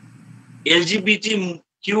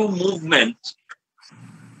LGBTQ movement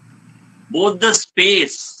both the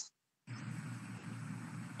space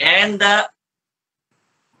and the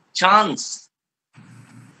chance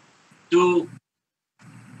to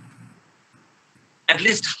at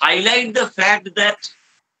least highlight the fact that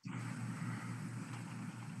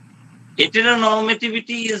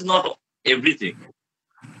heteronormativity is not everything.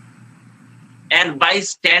 And by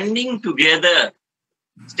standing together,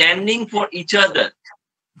 standing for each other,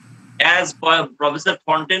 as Professor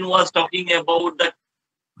Frontain was talking about the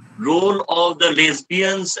role of the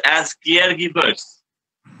lesbians as caregivers,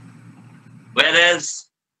 whereas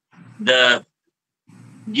the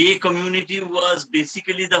gay community was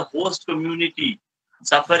basically the host community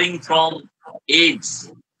suffering from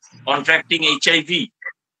AIDS, contracting HIV.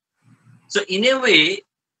 So in a way,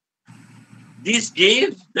 this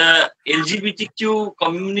gave the LGBTQ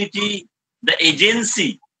community the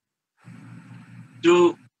agency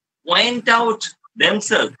to point out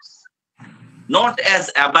themselves, not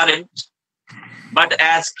as aberrant, but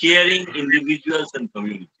as caring individuals and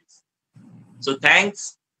communities. So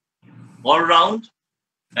thanks all round.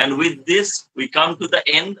 And with this, we come to the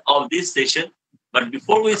end of this session. But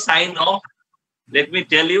before we sign off, let me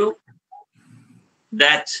tell you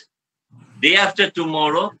that day after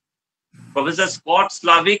tomorrow, Professor Scott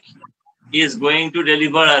Slavic is going to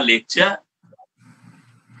deliver a lecture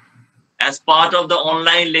as part of the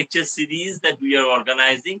online lecture series that we are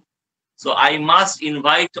organizing. So I must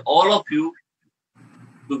invite all of you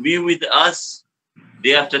to be with us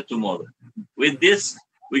day after tomorrow. With this,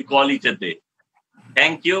 we call it a day.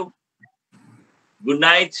 Thank you. Good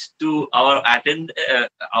night to our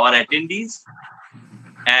attendees,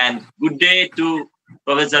 and good day to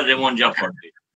Professor Raymond-Jean Frontain.